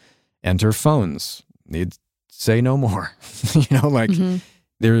from. Enter phones. Need say no more. You know, like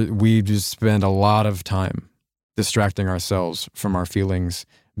we just spend a lot of time distracting ourselves from our feelings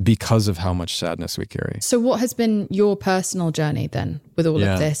because of how much sadness we carry. So what has been your personal journey then with all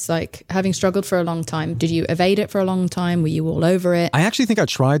of this? Like, having struggled for a long time, did you evade it for a long time? Were you all over it? I actually think I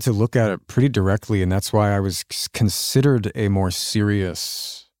tried to look at it pretty directly, and that's why I was considered a more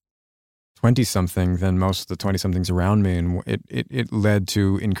serious 20-something than most of the 20-somethings around me. And it led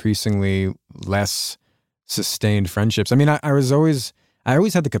to increasingly less sustained friendships. I mean, I always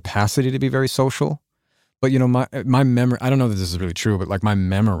had the capacity to be very social. But, you know, my memory, I don't know that this is really true, but like my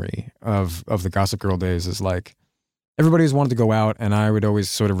memory of the Gossip Girl days is like, everybody always wanted to go out and I would always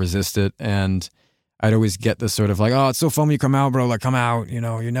sort of resist it. And I'd always get this sort of like, oh, it's so fun when you come out, bro. Like, come out, you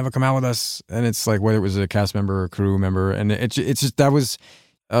know, you never come out with us. And it's like, whether it was a cast member or a crew member. And it's just, that was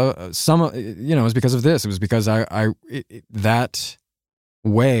some, you know, it was because of this. It was because that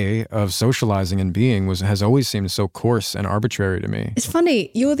way of socializing and being has always seemed so coarse and arbitrary to me. It's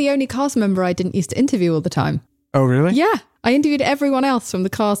funny, you're the only cast member I didn't used to interview all the time. Oh, really? Yeah. I interviewed everyone else from the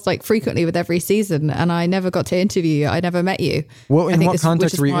cast like frequently with every season, and I never got to interview you. I never met you. Well, in what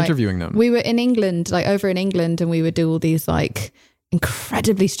context were you interviewing them? We were in England, like over in England, and we would do all these like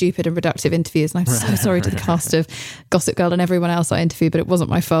incredibly stupid and reductive interviews. And I'm so sorry to the cast of Gossip Girl and everyone else I interviewed, but it wasn't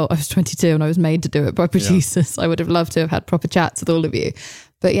my fault. I was 22 and I was made to do it by producers. Yeah. I would have loved to have had proper chats with all of you.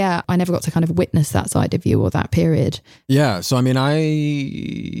 But yeah, I never got to kind of witness that side of you or that period. Yeah. So, I mean,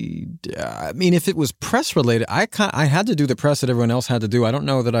 if it was press related, I had to do the press that everyone else had to do. I don't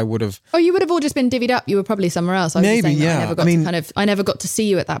know that I would have. Oh, you would have all just been divvied up. You were probably somewhere else. Maybe, yeah. I never got to see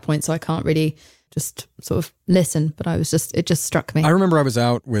you at that point, so I can't really just sort of listen. But it just struck me. I remember I was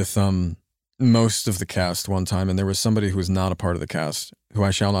out with most of the cast one time, and there was somebody who was not a part of the cast, who I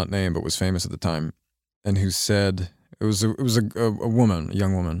shall not name, but was famous at the time, and who said, it was a woman, a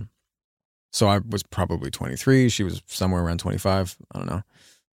young woman. So I was probably 23. She was somewhere around 25. I don't know.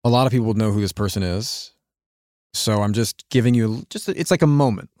 A lot of people would know who this person is. So I'm just giving you it's like a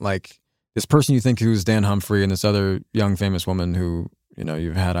moment. Like this person you think who's Dan Humphrey and this other young famous woman who, you know,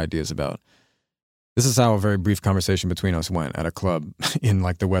 you've had ideas about. This is how a very brief conversation between us went at a club in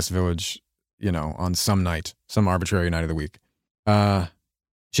like the West Village, on some night, some arbitrary night of the week.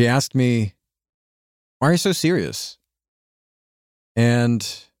 She asked me, "Why are you so serious?" And,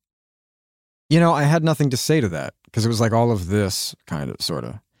 I had nothing to say to that because it was like all of this kind of, sort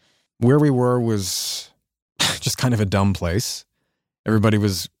of. Where we were was just kind of a dumb place. Everybody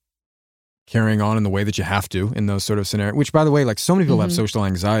was carrying on in the way that you have to in those sort of scenarios, which, by the way, like so many people have social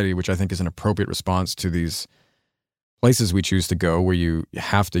anxiety, which I think is an appropriate response to these places we choose to go where you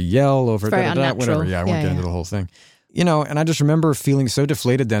have to yell over whatever. Yeah, I won't get into the whole thing. And I just remember feeling so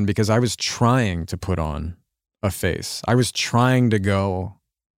deflated then because I was trying to put on a face. I was trying to go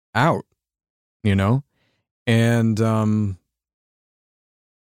out, and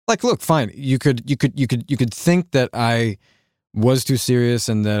like, look, fine. You could think that I was too serious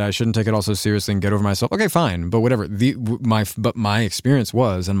and that I shouldn't take it all so seriously and get over myself. Okay, fine, but whatever. But my experience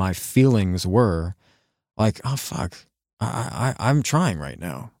was, and my feelings were, like, oh fuck, I'm trying right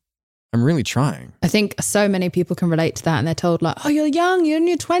now. I'm really trying. I think so many people can relate to that, and they're told like, oh, you're young, you're in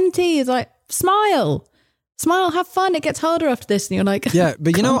your 20s, like, smile, have fun. It gets harder after this, and you're like, yeah,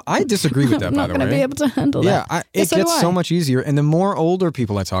 but I disagree with that. By the way, I'm not going to be able to handle that. Yeah, it gets so much easier, and the more older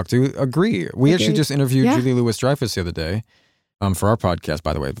people I talk to agree. We actually just interviewed Julia Louis-Dreyfus the other day. For our podcast,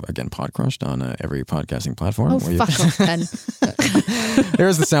 by the way, again, Podcrunched on every podcasting platform. Oh, fuck off, Penn.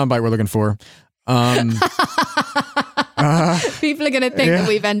 There's the soundbite we're looking for. People are going to think that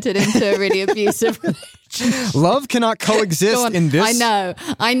we've entered into a really abusive relationship. Love cannot coexist in this. I know.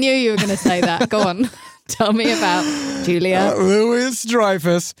 I knew you were going to say that. Go on. Tell me about Julia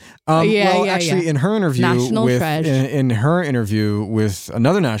Louis-Dreyfus. In her interview with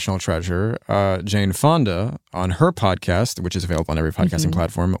another national treasure, Jane Fonda, on her podcast, which is available on every podcasting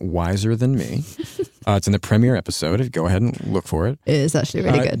platform, Wiser Than Me. It's in the premiere episode. Go ahead and look for it. It is actually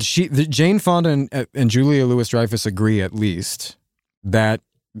really good. Jane Fonda and Julia Louis-Dreyfus agree, at least, that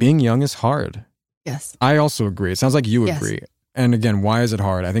being young is hard. Yes. I also agree. It sounds like you agree. And again, why is it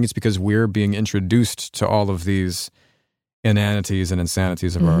hard? I think it's because we're being introduced to all of these inanities and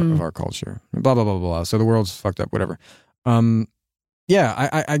insanities of our culture. Blah, blah, blah, blah. So the world's fucked up, whatever. I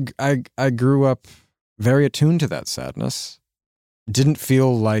grew up very attuned to that sadness. Didn't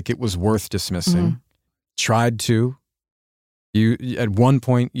feel like it was worth dismissing. Tried to. You at one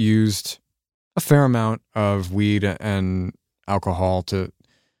point used a fair amount of weed and alcohol to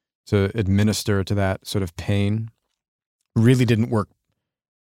administer to that sort of pain. Really didn't work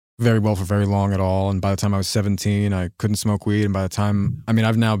very well for very long at all. And by the time I was 17, I couldn't smoke weed. And by the time, I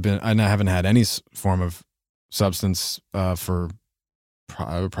haven't had any form of substance for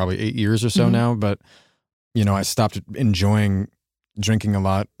probably 8 years or so now. But, I stopped enjoying drinking a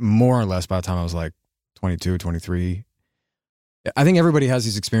lot, more or less, by the time I was like 22, 23. I think everybody has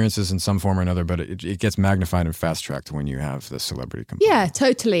these experiences in some form or another, but it gets magnified and fast-tracked when you have the celebrity component. Yeah,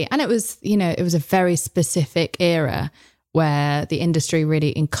 totally. And it was, it was a very specific era where the industry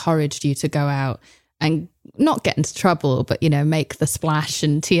really encouraged you to go out and not get into trouble, but, make the splash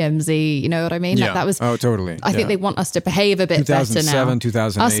and TMZ, you know what I mean? Yeah. Like that was, oh, totally. I think they want us to behave a bit better now. 2007,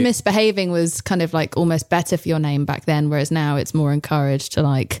 2008. Us misbehaving was kind of like almost better for your name back then, whereas now it's more encouraged to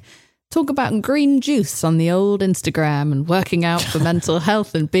like talk about green juice on the old Instagram and working out for mental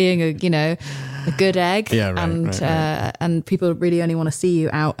health and being a good egg. Yeah, right, and people really only want to see you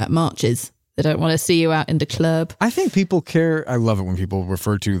out at marches. They don't want to see you out in the club. I think people care. I love it when people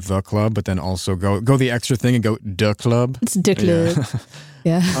refer to the club, but then also go the extra thing and go the club. It's the club.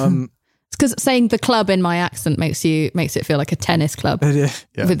 Yeah. It's because saying the club in my accent makes it feel like a tennis club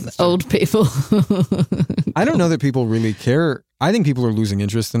with old people. I don't know that people really care. I think people are losing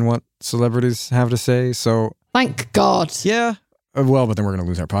interest in what celebrities have to say. So thank God. Yeah. Well, but then we're going to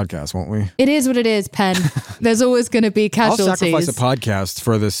lose our podcast, won't we? It is what it is, Penn. There's always going to be casualties. I'll sacrifice a podcast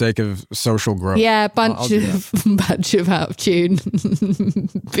for the sake of social growth. Yeah, bunch of out of tune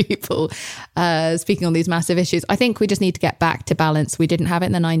people speaking on these massive issues. I think we just need to get back to balance. We didn't have it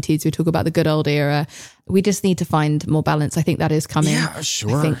in the 90s. We talk about the good old era. We just need to find more balance. I think that is coming. Yeah,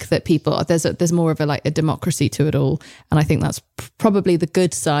 sure. I think that people, there's more of a democracy to it all. And I think that's probably the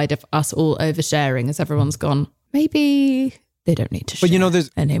good side of us all oversharing as everyone's gone, maybe they don't need to share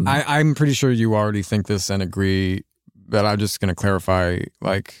anymore. I'm pretty sure you already think this and agree, but I'm just going to clarify,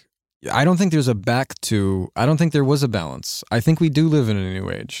 I don't think there was a balance. I think we do live in a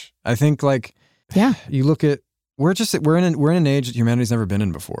new age. I think you look at, we're in an age that humanity's never been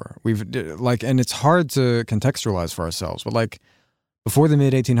in before. And it's hard to contextualize for ourselves, but before the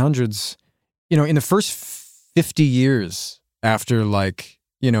mid 1800s, in the first 50 years after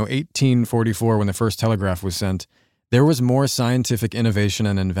 1844, when the first telegraph was sent, there was more scientific innovation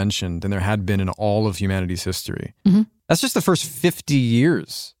and invention than there had been in all of humanity's history. Mm-hmm. That's just the first 50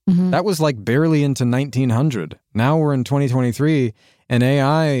 years. Mm-hmm. That was like barely into 1900. Now we're in 2023 and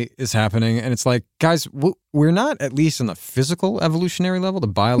AI is happening. And it's like, guys, we're not at least on the physical evolutionary level, the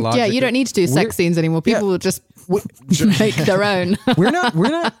biological. Yeah, you don't need to do sex scenes anymore. People will just make their own.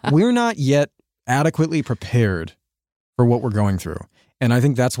 we're not yet adequately prepared for what we're going through. And I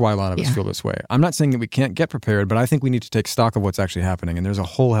think that's why a lot of us feel this way. I'm not saying that we can't get prepared, but I think we need to take stock of what's actually happening. And there's a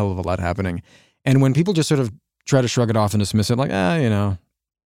whole hell of a lot happening. And when people just sort of try to shrug it off and dismiss it like,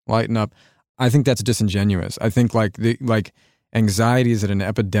 lighten up, I think that's disingenuous. I think like anxiety is at an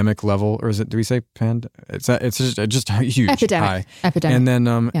epidemic level, or is it, do we say it's just huge. Epidemic. And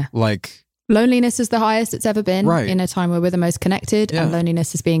then like loneliness is the highest it's ever been right. in a time where we're the most connected, and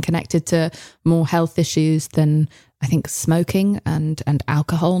loneliness is being connected to more health issues than I think smoking and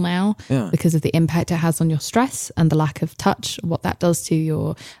alcohol now, because of the impact it has on your stress and the lack of touch, what that does to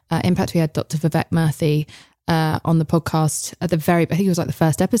your impact. We had Dr. Vivek Murthy on the podcast at I think it was like the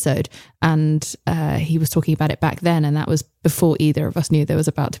first episode, and he was talking about it back then, and that was before either of us knew there was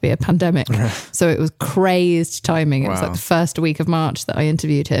about to be a pandemic. So it was crazed timing. It was like the first week of March that I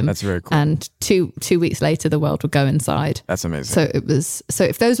interviewed him. That's very cool. And two weeks later, the world would go inside. That's amazing. So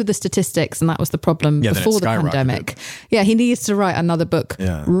if those were the statistics and that was the problem before the pandemic, he needs to write another book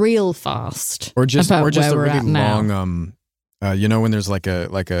real fast. Or just a really long when there's like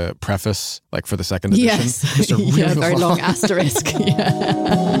a preface, like for the second edition, just a really very long asterisk.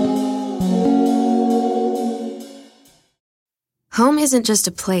 Home isn't just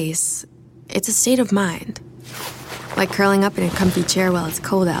a place, it's a state of mind. Like curling up in a comfy chair while it's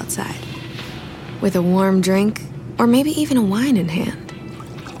cold outside, with a warm drink, or maybe even a wine in hand.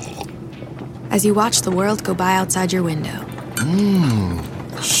 As you watch the world go by outside your window.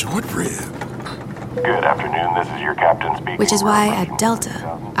 Short rib. Good afternoon, this is your captain speaking. Which is why at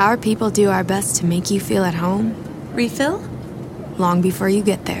Delta, our people do our best to make you feel at home. Refill? Long before you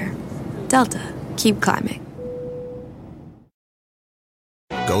get there. Delta, keep climbing.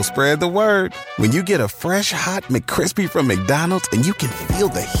 Go spread the word. When you get a fresh, hot McCrispy from McDonald's and you can feel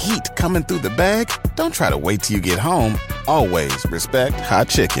the heat coming through the bag, don't try to wait till you get home. Always respect hot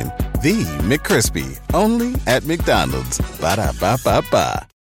chicken. The McCrispy, only at McDonald's. Ba-da-ba-ba-ba.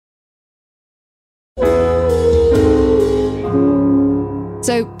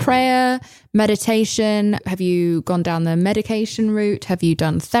 So prayer, meditation, have you gone down the medication route? Have you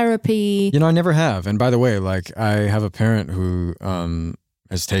done therapy? I never have. And by the way, like I have a parent who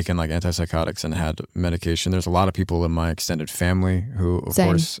has taken like antipsychotics and had medication. There's a lot of people in my extended family who, of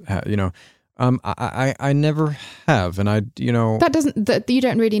course, I never have. And that doesn't, you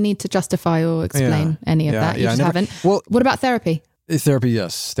don't really need to justify or explain any of that. You just haven't. Well, what about therapy? Therapy,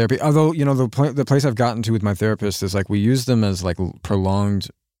 yes. Therapy. Although, the place I've gotten to with my therapist is like we use them as like prolonged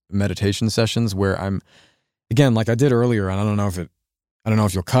meditation sessions where I'm, again, like I did earlier, and I don't know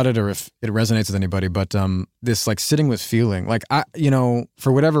if you'll cut it or if it resonates with anybody, but this like sitting with feeling, like I,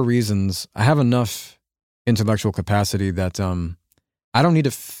 for whatever reasons, I have enough intellectual capacity that I don't need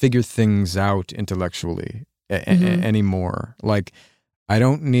to figure things out intellectually anymore. Like I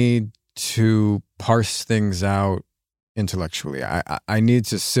don't need to parse things out intellectually. I need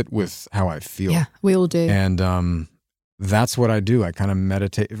to sit with how I feel. Yeah, we all do. And that's what I do. I kind of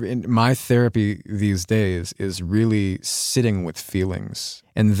meditate. My therapy these days is really sitting with feelings.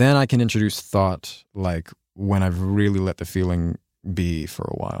 And then I can introduce thought, like when I've really let the feeling be for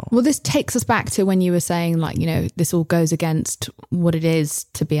a while. Well, this takes us back to when you were saying, like, this all goes against what it is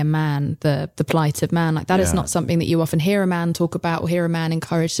to be a man, the plight of man. Like that is not something that you often hear a man talk about or hear a man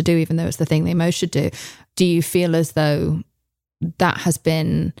encouraged to do, even though it's the thing they most should do. Do you feel as though that has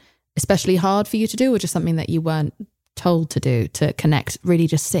been especially hard for you to do, or just something that you weren't told to do, to connect, really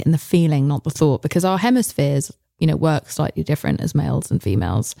just sit in the feeling, not the thought? Because our hemispheres, work slightly different as males and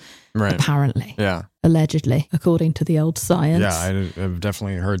females, right? Apparently. Yeah. Allegedly, according to the old science. Yeah, I've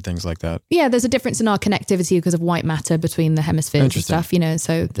definitely heard things like that. Yeah, there's a difference in our connectivity because of white matter between the hemispheres and stuff,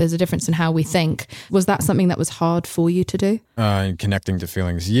 so there's a difference in how we think. Was that something that was hard for you to do? Connecting to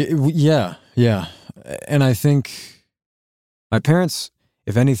feelings. Yeah. And I think my parents,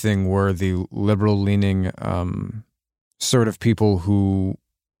 if anything, were the liberal-leaning sort of people who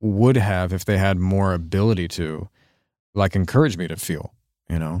would have, if they had more ability to, like encourage me to feel,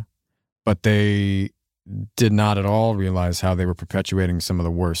 but they did not at all realize how they were perpetuating some of the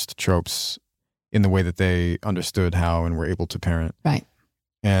worst tropes in the way that they understood how and were able to parent. Right.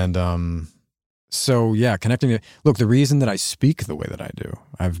 And so, yeah, connecting to, look, the reason that I speak the way that I do,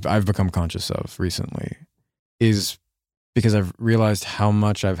 I've become conscious of recently, is because I've realized how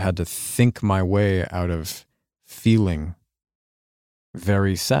much I've had to think my way out of feeling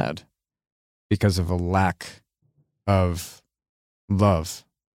very sad because of a lack of love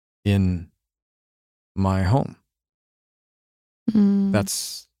in my home.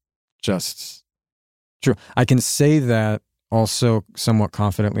 That's just true. I can say that also somewhat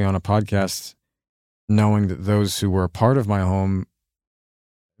confidently on a podcast, knowing that those who were a part of my home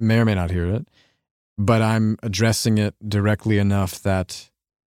may or may not hear it, but I'm addressing it directly enough that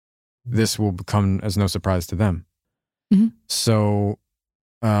this will become as no surprise to them. Mm-hmm. So,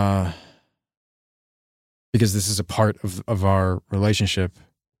 because this is a part of our relationship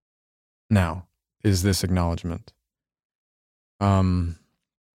now, is this acknowledgement.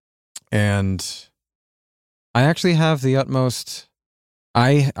 And I actually have the utmost,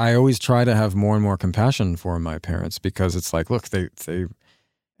 I always try to have more and more compassion for my parents, because it's like, look, they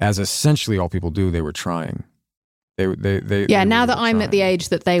as essentially all people do, they were trying. They now that I'm trying. at the age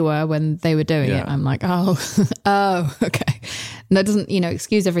that they were when they were doing it, I'm like, oh, okay. And that doesn't,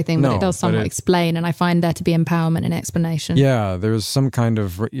 excuse everything, but it does somewhat explain. And I find there to be empowerment and explanation. Yeah, there's some kind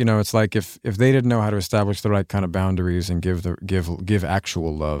of, it's like if they didn't know how to establish the right kind of boundaries and give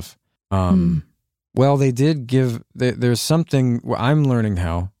actual love, well, they did give. There's something I'm learning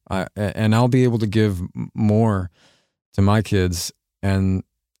how, and I'll be able to give more to my kids, and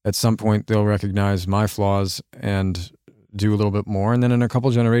at some point they'll recognize my flaws and do a little bit more, and then in a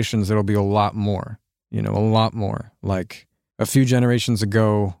couple generations it'll be a lot more. A lot more. Like a few generations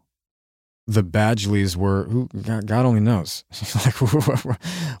ago, the Badgleys were, who God only knows, like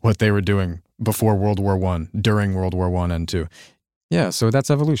what they were doing before World War I, during World War I and II. Yeah, so that's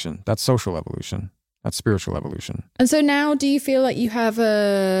evolution. That's social evolution. That's spiritual evolution. And so now, do you feel like you have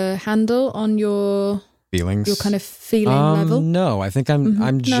a handle on your feelings? Your kind of feeling level? No, I think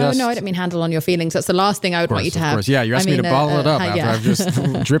I'm just... No, I don't mean handle on your feelings. That's the last thing I would want you to have. Of course, yeah. You're asking me to bottle it up after I've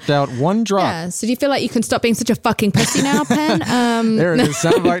just dripped out one drop. Yeah, so do you feel like you can stop being such a fucking pussy now, Penn? There it is,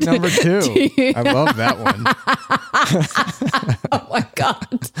 soundbite number 2. I love that one. Oh my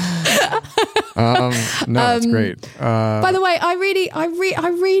God. No, it's great. By the way, I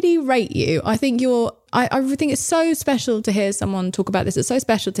really rate you. I think I think it's so special to hear someone talk about this. It's so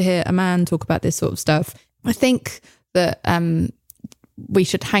special to hear a man talk about this sort of stuff. I think that we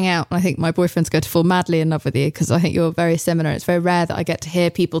should hang out. I think my boyfriend's going to fall madly in love with you, because I think you're very similar. It's very rare that I get to hear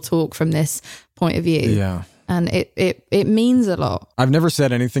people talk from this point of view. Yeah. And it means a lot. I've never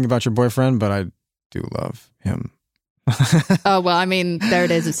said anything about your boyfriend, but I do love him. Oh, well, I mean, there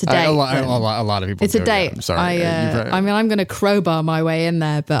it is. It's a date. A lot of people. It's a date. Yeah, I'm sorry. I mean, I'm going to crowbar my way in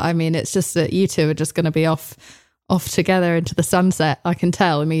there, but I mean, it's just that you two are just going to be off together into the sunset. I can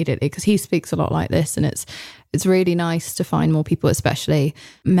tell immediately, because he speaks a lot like this, and it's really nice to find more people, especially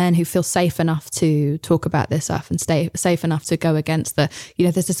men, who feel safe enough to talk about this stuff and stay safe enough to go against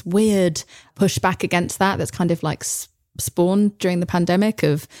there's this weird pushback against that's kind of like spawned during the pandemic,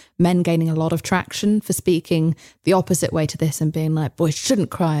 of men gaining a lot of traction for speaking the opposite way to this and being like, boys shouldn't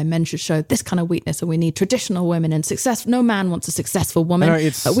cry and men should show this kind of weakness, and we need traditional women and success. No man wants a successful woman.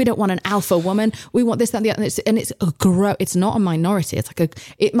 No, we don't want an alpha woman. We want this, that, and the other. It's not a minority. It's like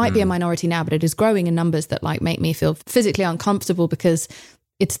it might be a minority now, but it is growing in numbers that like make me feel physically uncomfortable, because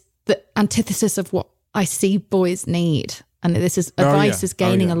it's the antithesis of what I see boys need. And this is advice is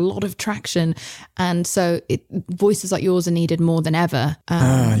gaining a lot of traction, and so voices like yours are needed more than ever.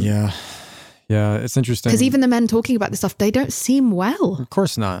 Yeah, it's interesting. Because even the men talking about this stuff, they don't seem well. Of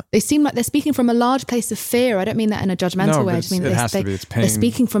course not. They seem like they're speaking from a large place of fear. I don't mean that in a judgmental way. I just mean it has to be. It's pain. They're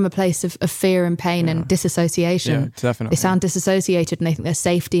speaking from a place of fear and pain and disassociation. Yeah, definitely. They sound disassociated, and they think there's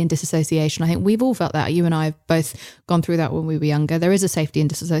safety in disassociation. I think we've all felt that. You and I have both gone through that when we were younger. There is a safety in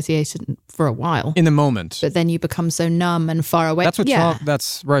disassociation for a while. In the moment. But then you become so numb and far away. That's what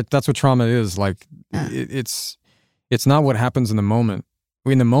that's right. That's what trauma is. Like it's not what happens in the moment.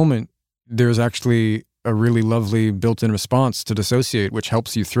 In the moment, there's actually a really lovely built-in response to dissociate, which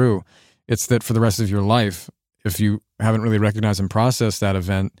helps you through. It's that for the rest of your life, if you haven't really recognized and processed that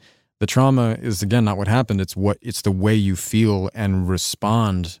event, the trauma is, again, not what happened. It's the way you feel and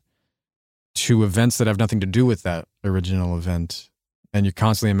respond to events that have nothing to do with that original event. And you're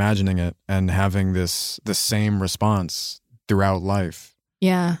constantly imagining it and having the same response throughout life.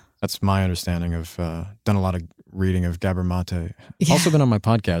 Yeah. That's my understanding of, done a lot of reading of Gabor Mate. Also been on my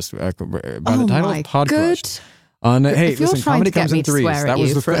podcast by the title of Podcast. Hey, listen, comedy comes in threes. That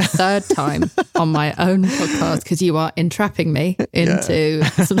was the third time on my own podcast, because you are entrapping me into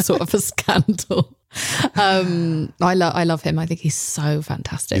some sort of a scandal. I love him. I think he's so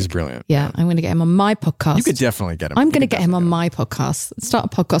fantastic. He's brilliant. Yeah, I'm going to get him on my podcast. You could definitely get him. I'm going to get him on my podcast. Start a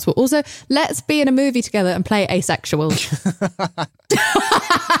podcast. But also, let's be in a movie together and play asexual.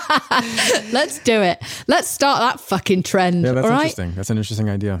 Let's do it. Let's start that fucking trend. Yeah, that's all right? interesting. That's an interesting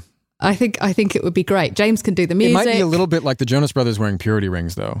idea. I think it would be great. James can do the music. It might be a little bit like the Jonas Brothers wearing purity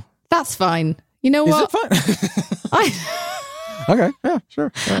rings, though. That's fine. You know what? Is it fine? Okay, yeah,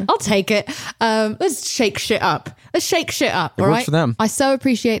 sure. Right. I'll take it. Let's shake shit up. It works right? for them. I so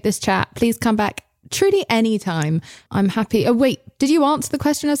appreciate this chat. Please come back truly anytime. I'm happy. Oh, wait. Did you answer the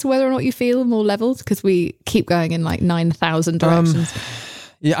question as to whether or not you feel more leveled? Because we keep going in like 9,000 directions.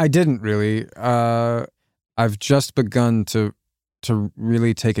 Yeah, I didn't really. I've just begun to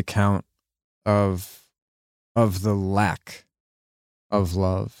really take account of the lack of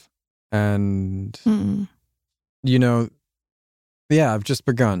love. And, you know, yeah, I've just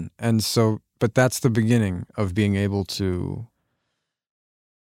begun. And so, but that's the beginning of being able to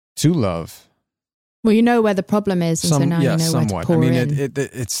love. Well, you know where the problem is, and so now you know somewhat. where to pour in.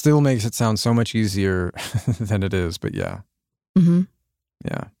 It still makes it sound so much easier than it is, but yeah. Mm-hmm.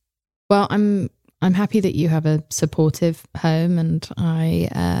 Yeah. Well, I'm happy that you have a supportive home, and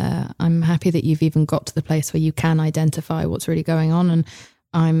I'm happy that you've even got to the place where you can identify what's really going on,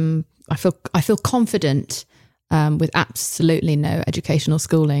 and I feel confident with absolutely no educational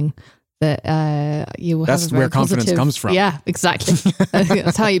schooling that you will have a very where confidence positive, comes from. Yeah, exactly.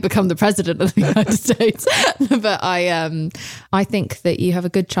 That's how you become the president of the United States. But I think that you have a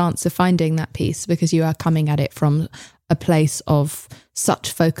good chance of finding that peace because you are coming at it from a place of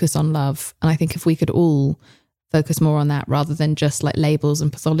such focus on love. And I think if we could all focus more on that rather than just like labels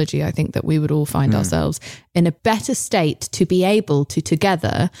and pathology, I think that we would all find ourselves in a better state to be able to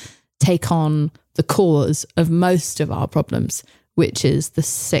together take on the cause of most of our problems, which is the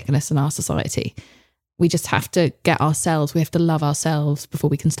sickness in our society. We just have to we have to love ourselves before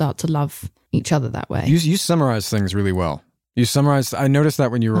we can start to love each other that way. You summarize things really well. I noticed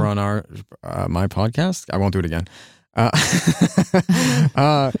that when you were on my podcast. I won't do it again. I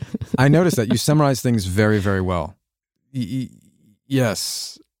noticed that you summarize things very, very well.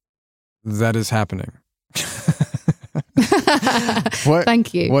 Yes, that is happening.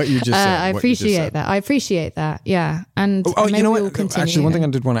 Thank you. What you just said. I appreciate that. I appreciate that. Yeah. And you know what? We'll Actually, one thing I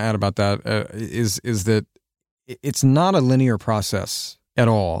did want to add about that is that it's not a linear process at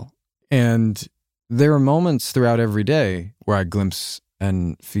all. And there are moments throughout every day where I glimpse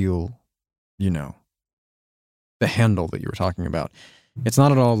and feel, the handle that you were talking about. It's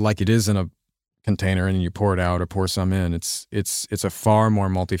not at all like it is in a container and you pour it out or pour some in. It's a far more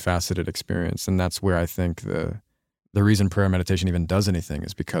multifaceted experience. And that's where I think the reason prayer meditation even does anything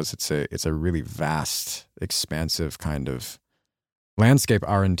is because it's a really vast, expansive kind of landscape,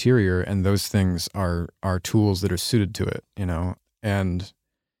 our interior, and those things are tools that are suited to it, And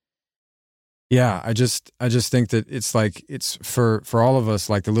yeah, I just think that it's for all of us,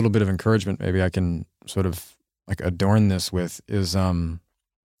 like the little bit of encouragement maybe I can sort of like adorn this with is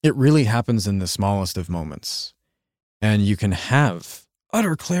it really happens in the smallest of moments. And you can have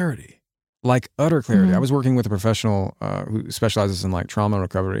utter clarity. I was working with a professional who specializes in like trauma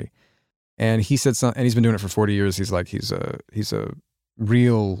recovery, and he said and he's been doing it for 40 years. He's a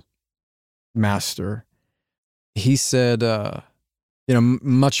real master. He said,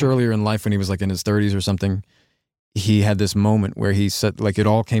 much earlier in life when he was like in his 30s or something, he had this moment where he said like it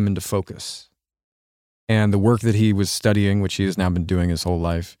all came into focus. And the work that he was studying, which he has now been doing his whole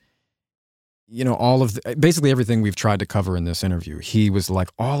life, all of basically everything we've tried to cover in this interview, he was like,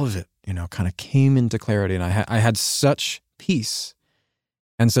 all of it, kind of came into clarity. And I had such peace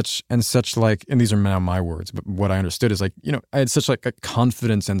and such like, and these are now my words, but what I understood is like, I had such like a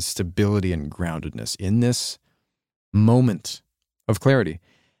confidence and stability and groundedness in this moment of clarity.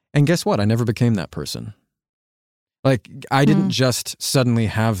 And guess what? I never became that person. Like I didn't just suddenly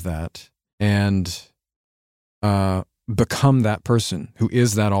have that and become that person who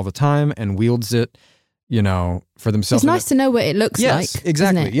is that all the time and wields it, for themselves. It's nice to know what it looks like. Yes,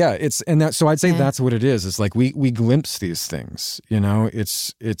 exactly. Isn't it? Yeah, so I'd say that's what it is. It's like we glimpse these things,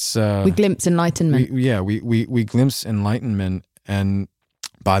 it's we glimpse enlightenment. We glimpse enlightenment. And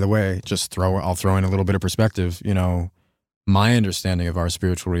by the way, I'll throw in a little bit of perspective. My understanding of our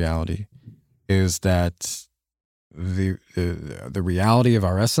spiritual reality is that the reality of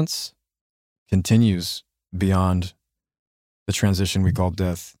our essence continues beyond the transition we call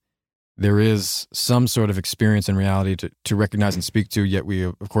death. There is some sort of experience in reality to recognize and speak to, yet we,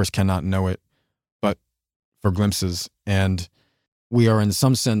 of course, cannot know it, but for glimpses. And we are, in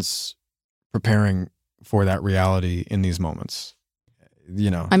some sense, preparing for that reality in these moments.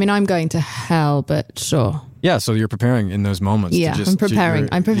 I mean, I'm going to hell, but sure. Yeah, so you're preparing in those moments. Yeah, I'm preparing.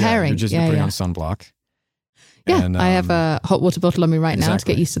 You're putting on sunblock. Yeah, and, I have a hot water bottle on me right now to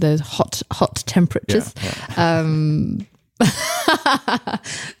get used to those hot temperatures. Yeah.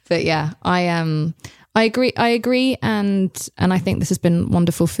 But yeah, I agree, and I think this has been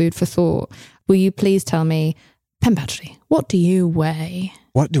wonderful food for thought. Will you please tell me, Penn Badgley, what do you weigh?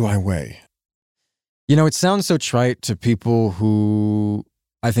 What do I weigh? You know, it sounds so trite to people who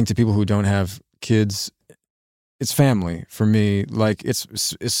don't have kids. It's family for me. Like it's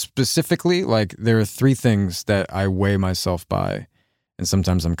specifically like there are 3 things that I weigh myself by, and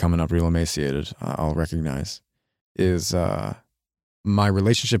sometimes I'm coming up real emaciated. I'll recognize is my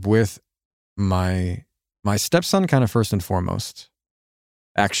relationship with my stepson, kind of first and foremost,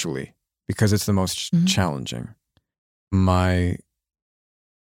 actually, because it's the most challenging. My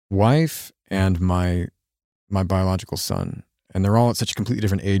wife and my biological son, and they're all at such completely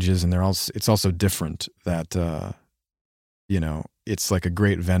different ages, and it's also different that it's like a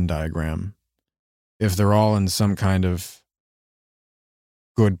great Venn diagram. If they're all in some kind of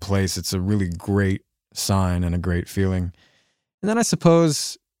good place, it's a really great sign and a great feeling. And then I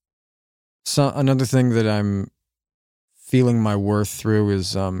suppose another thing that I'm feeling my worth through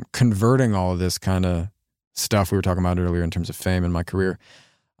is converting all of this kind of stuff we were talking about earlier in terms of fame in my career.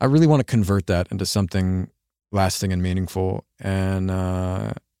 I really want to convert that into something lasting and meaningful. And,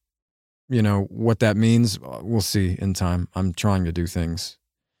 what that means, we'll see in time. I'm trying to do things.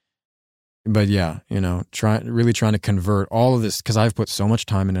 But yeah, really trying to convert all of this, because I've put so much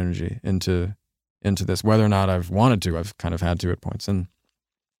time and energy into this, whether or not I've wanted to, I've kind of had to at points. And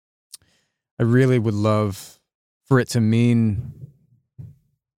I really would love for it to mean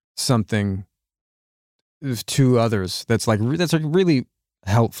something to others that's really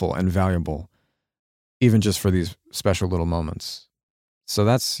helpful and valuable, even just for these special little moments. So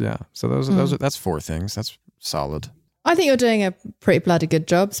that's that's 4 things. That's solid. I think you're doing a pretty bloody good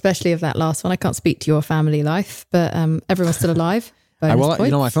job, especially of that last one. I can't speak to your family life, but everyone's still alive.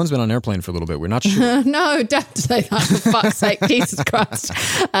 My phone's been on airplane for a little bit. We're not sure. No, don't say that, for fuck's sake. Jesus Christ.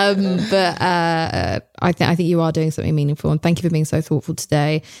 But I think you are doing something meaningful, and thank you for being so thoughtful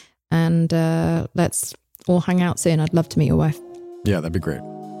today. And let's all hang out soon. I'd love to meet your wife. Yeah, that'd be great.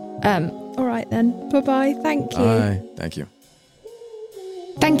 All right then. Bye-bye. Thank you. Bye. Thank you.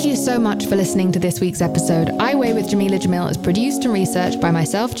 Thank you so much for listening to this week's episode. I Weigh with Jameela Jamil is produced and researched by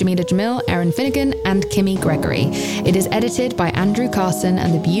myself, Jameela Jamil, Erin Finnegan, and Kimmy Gregory. It is edited by Andrew Carson,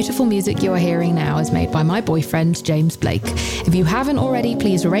 and the beautiful music you are hearing now is made by my boyfriend, James Blake. If you haven't already,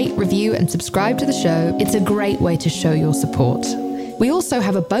 please rate, review, and subscribe to the show. It's a great way to show your support. We also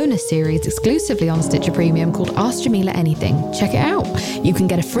have a bonus series exclusively on Stitcher Premium called Ask Jameela Anything. Check it out. You can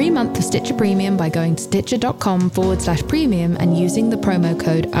get a free month of Stitcher Premium by going to stitcher.com/premium and using the promo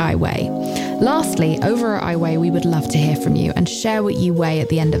code IWeigh. Lastly, over at iWeigh, we would love to hear from you and share what you weigh at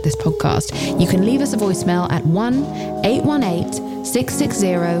the end of this podcast. You can leave us a voicemail at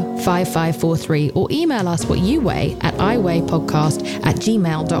 1-818-660-5543 or email us what you weigh at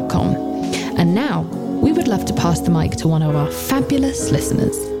iweighpodcast@gmail.com. And now, we would love to pass the mic to one of our fabulous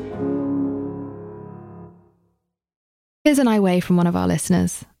listeners. Here's an I Weigh from one of our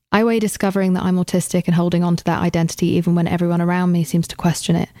listeners. I weigh discovering that I'm autistic and holding on to that identity even when everyone around me seems to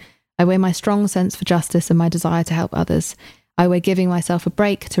question it. I weigh my strong sense for justice and my desire to help others. I weigh giving myself a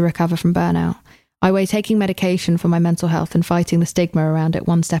break to recover from burnout. I weigh taking medication for my mental health and fighting the stigma around it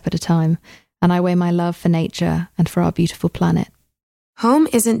one step at a time. And I weigh my love for nature and for our beautiful planet. Home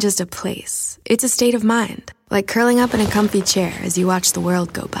isn't just a place, it's a state of mind, like curling up in a comfy chair as you watch the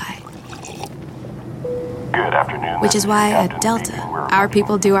world go by. Good afternoon. Which is why at Delta, our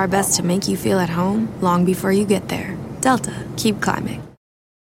people do our best to make you feel at home long before you get there. Delta, keep climbing.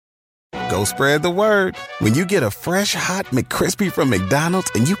 Go spread the word. When you get a fresh, hot McCrispy from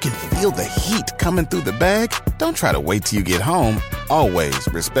McDonald's and you can feel the heat coming through the bag, don't try to wait till you get home.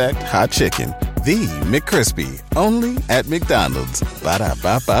 Always respect hot chicken. The McCrispy, only at McDonald's.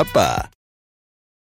 Ba-da-ba-ba-ba.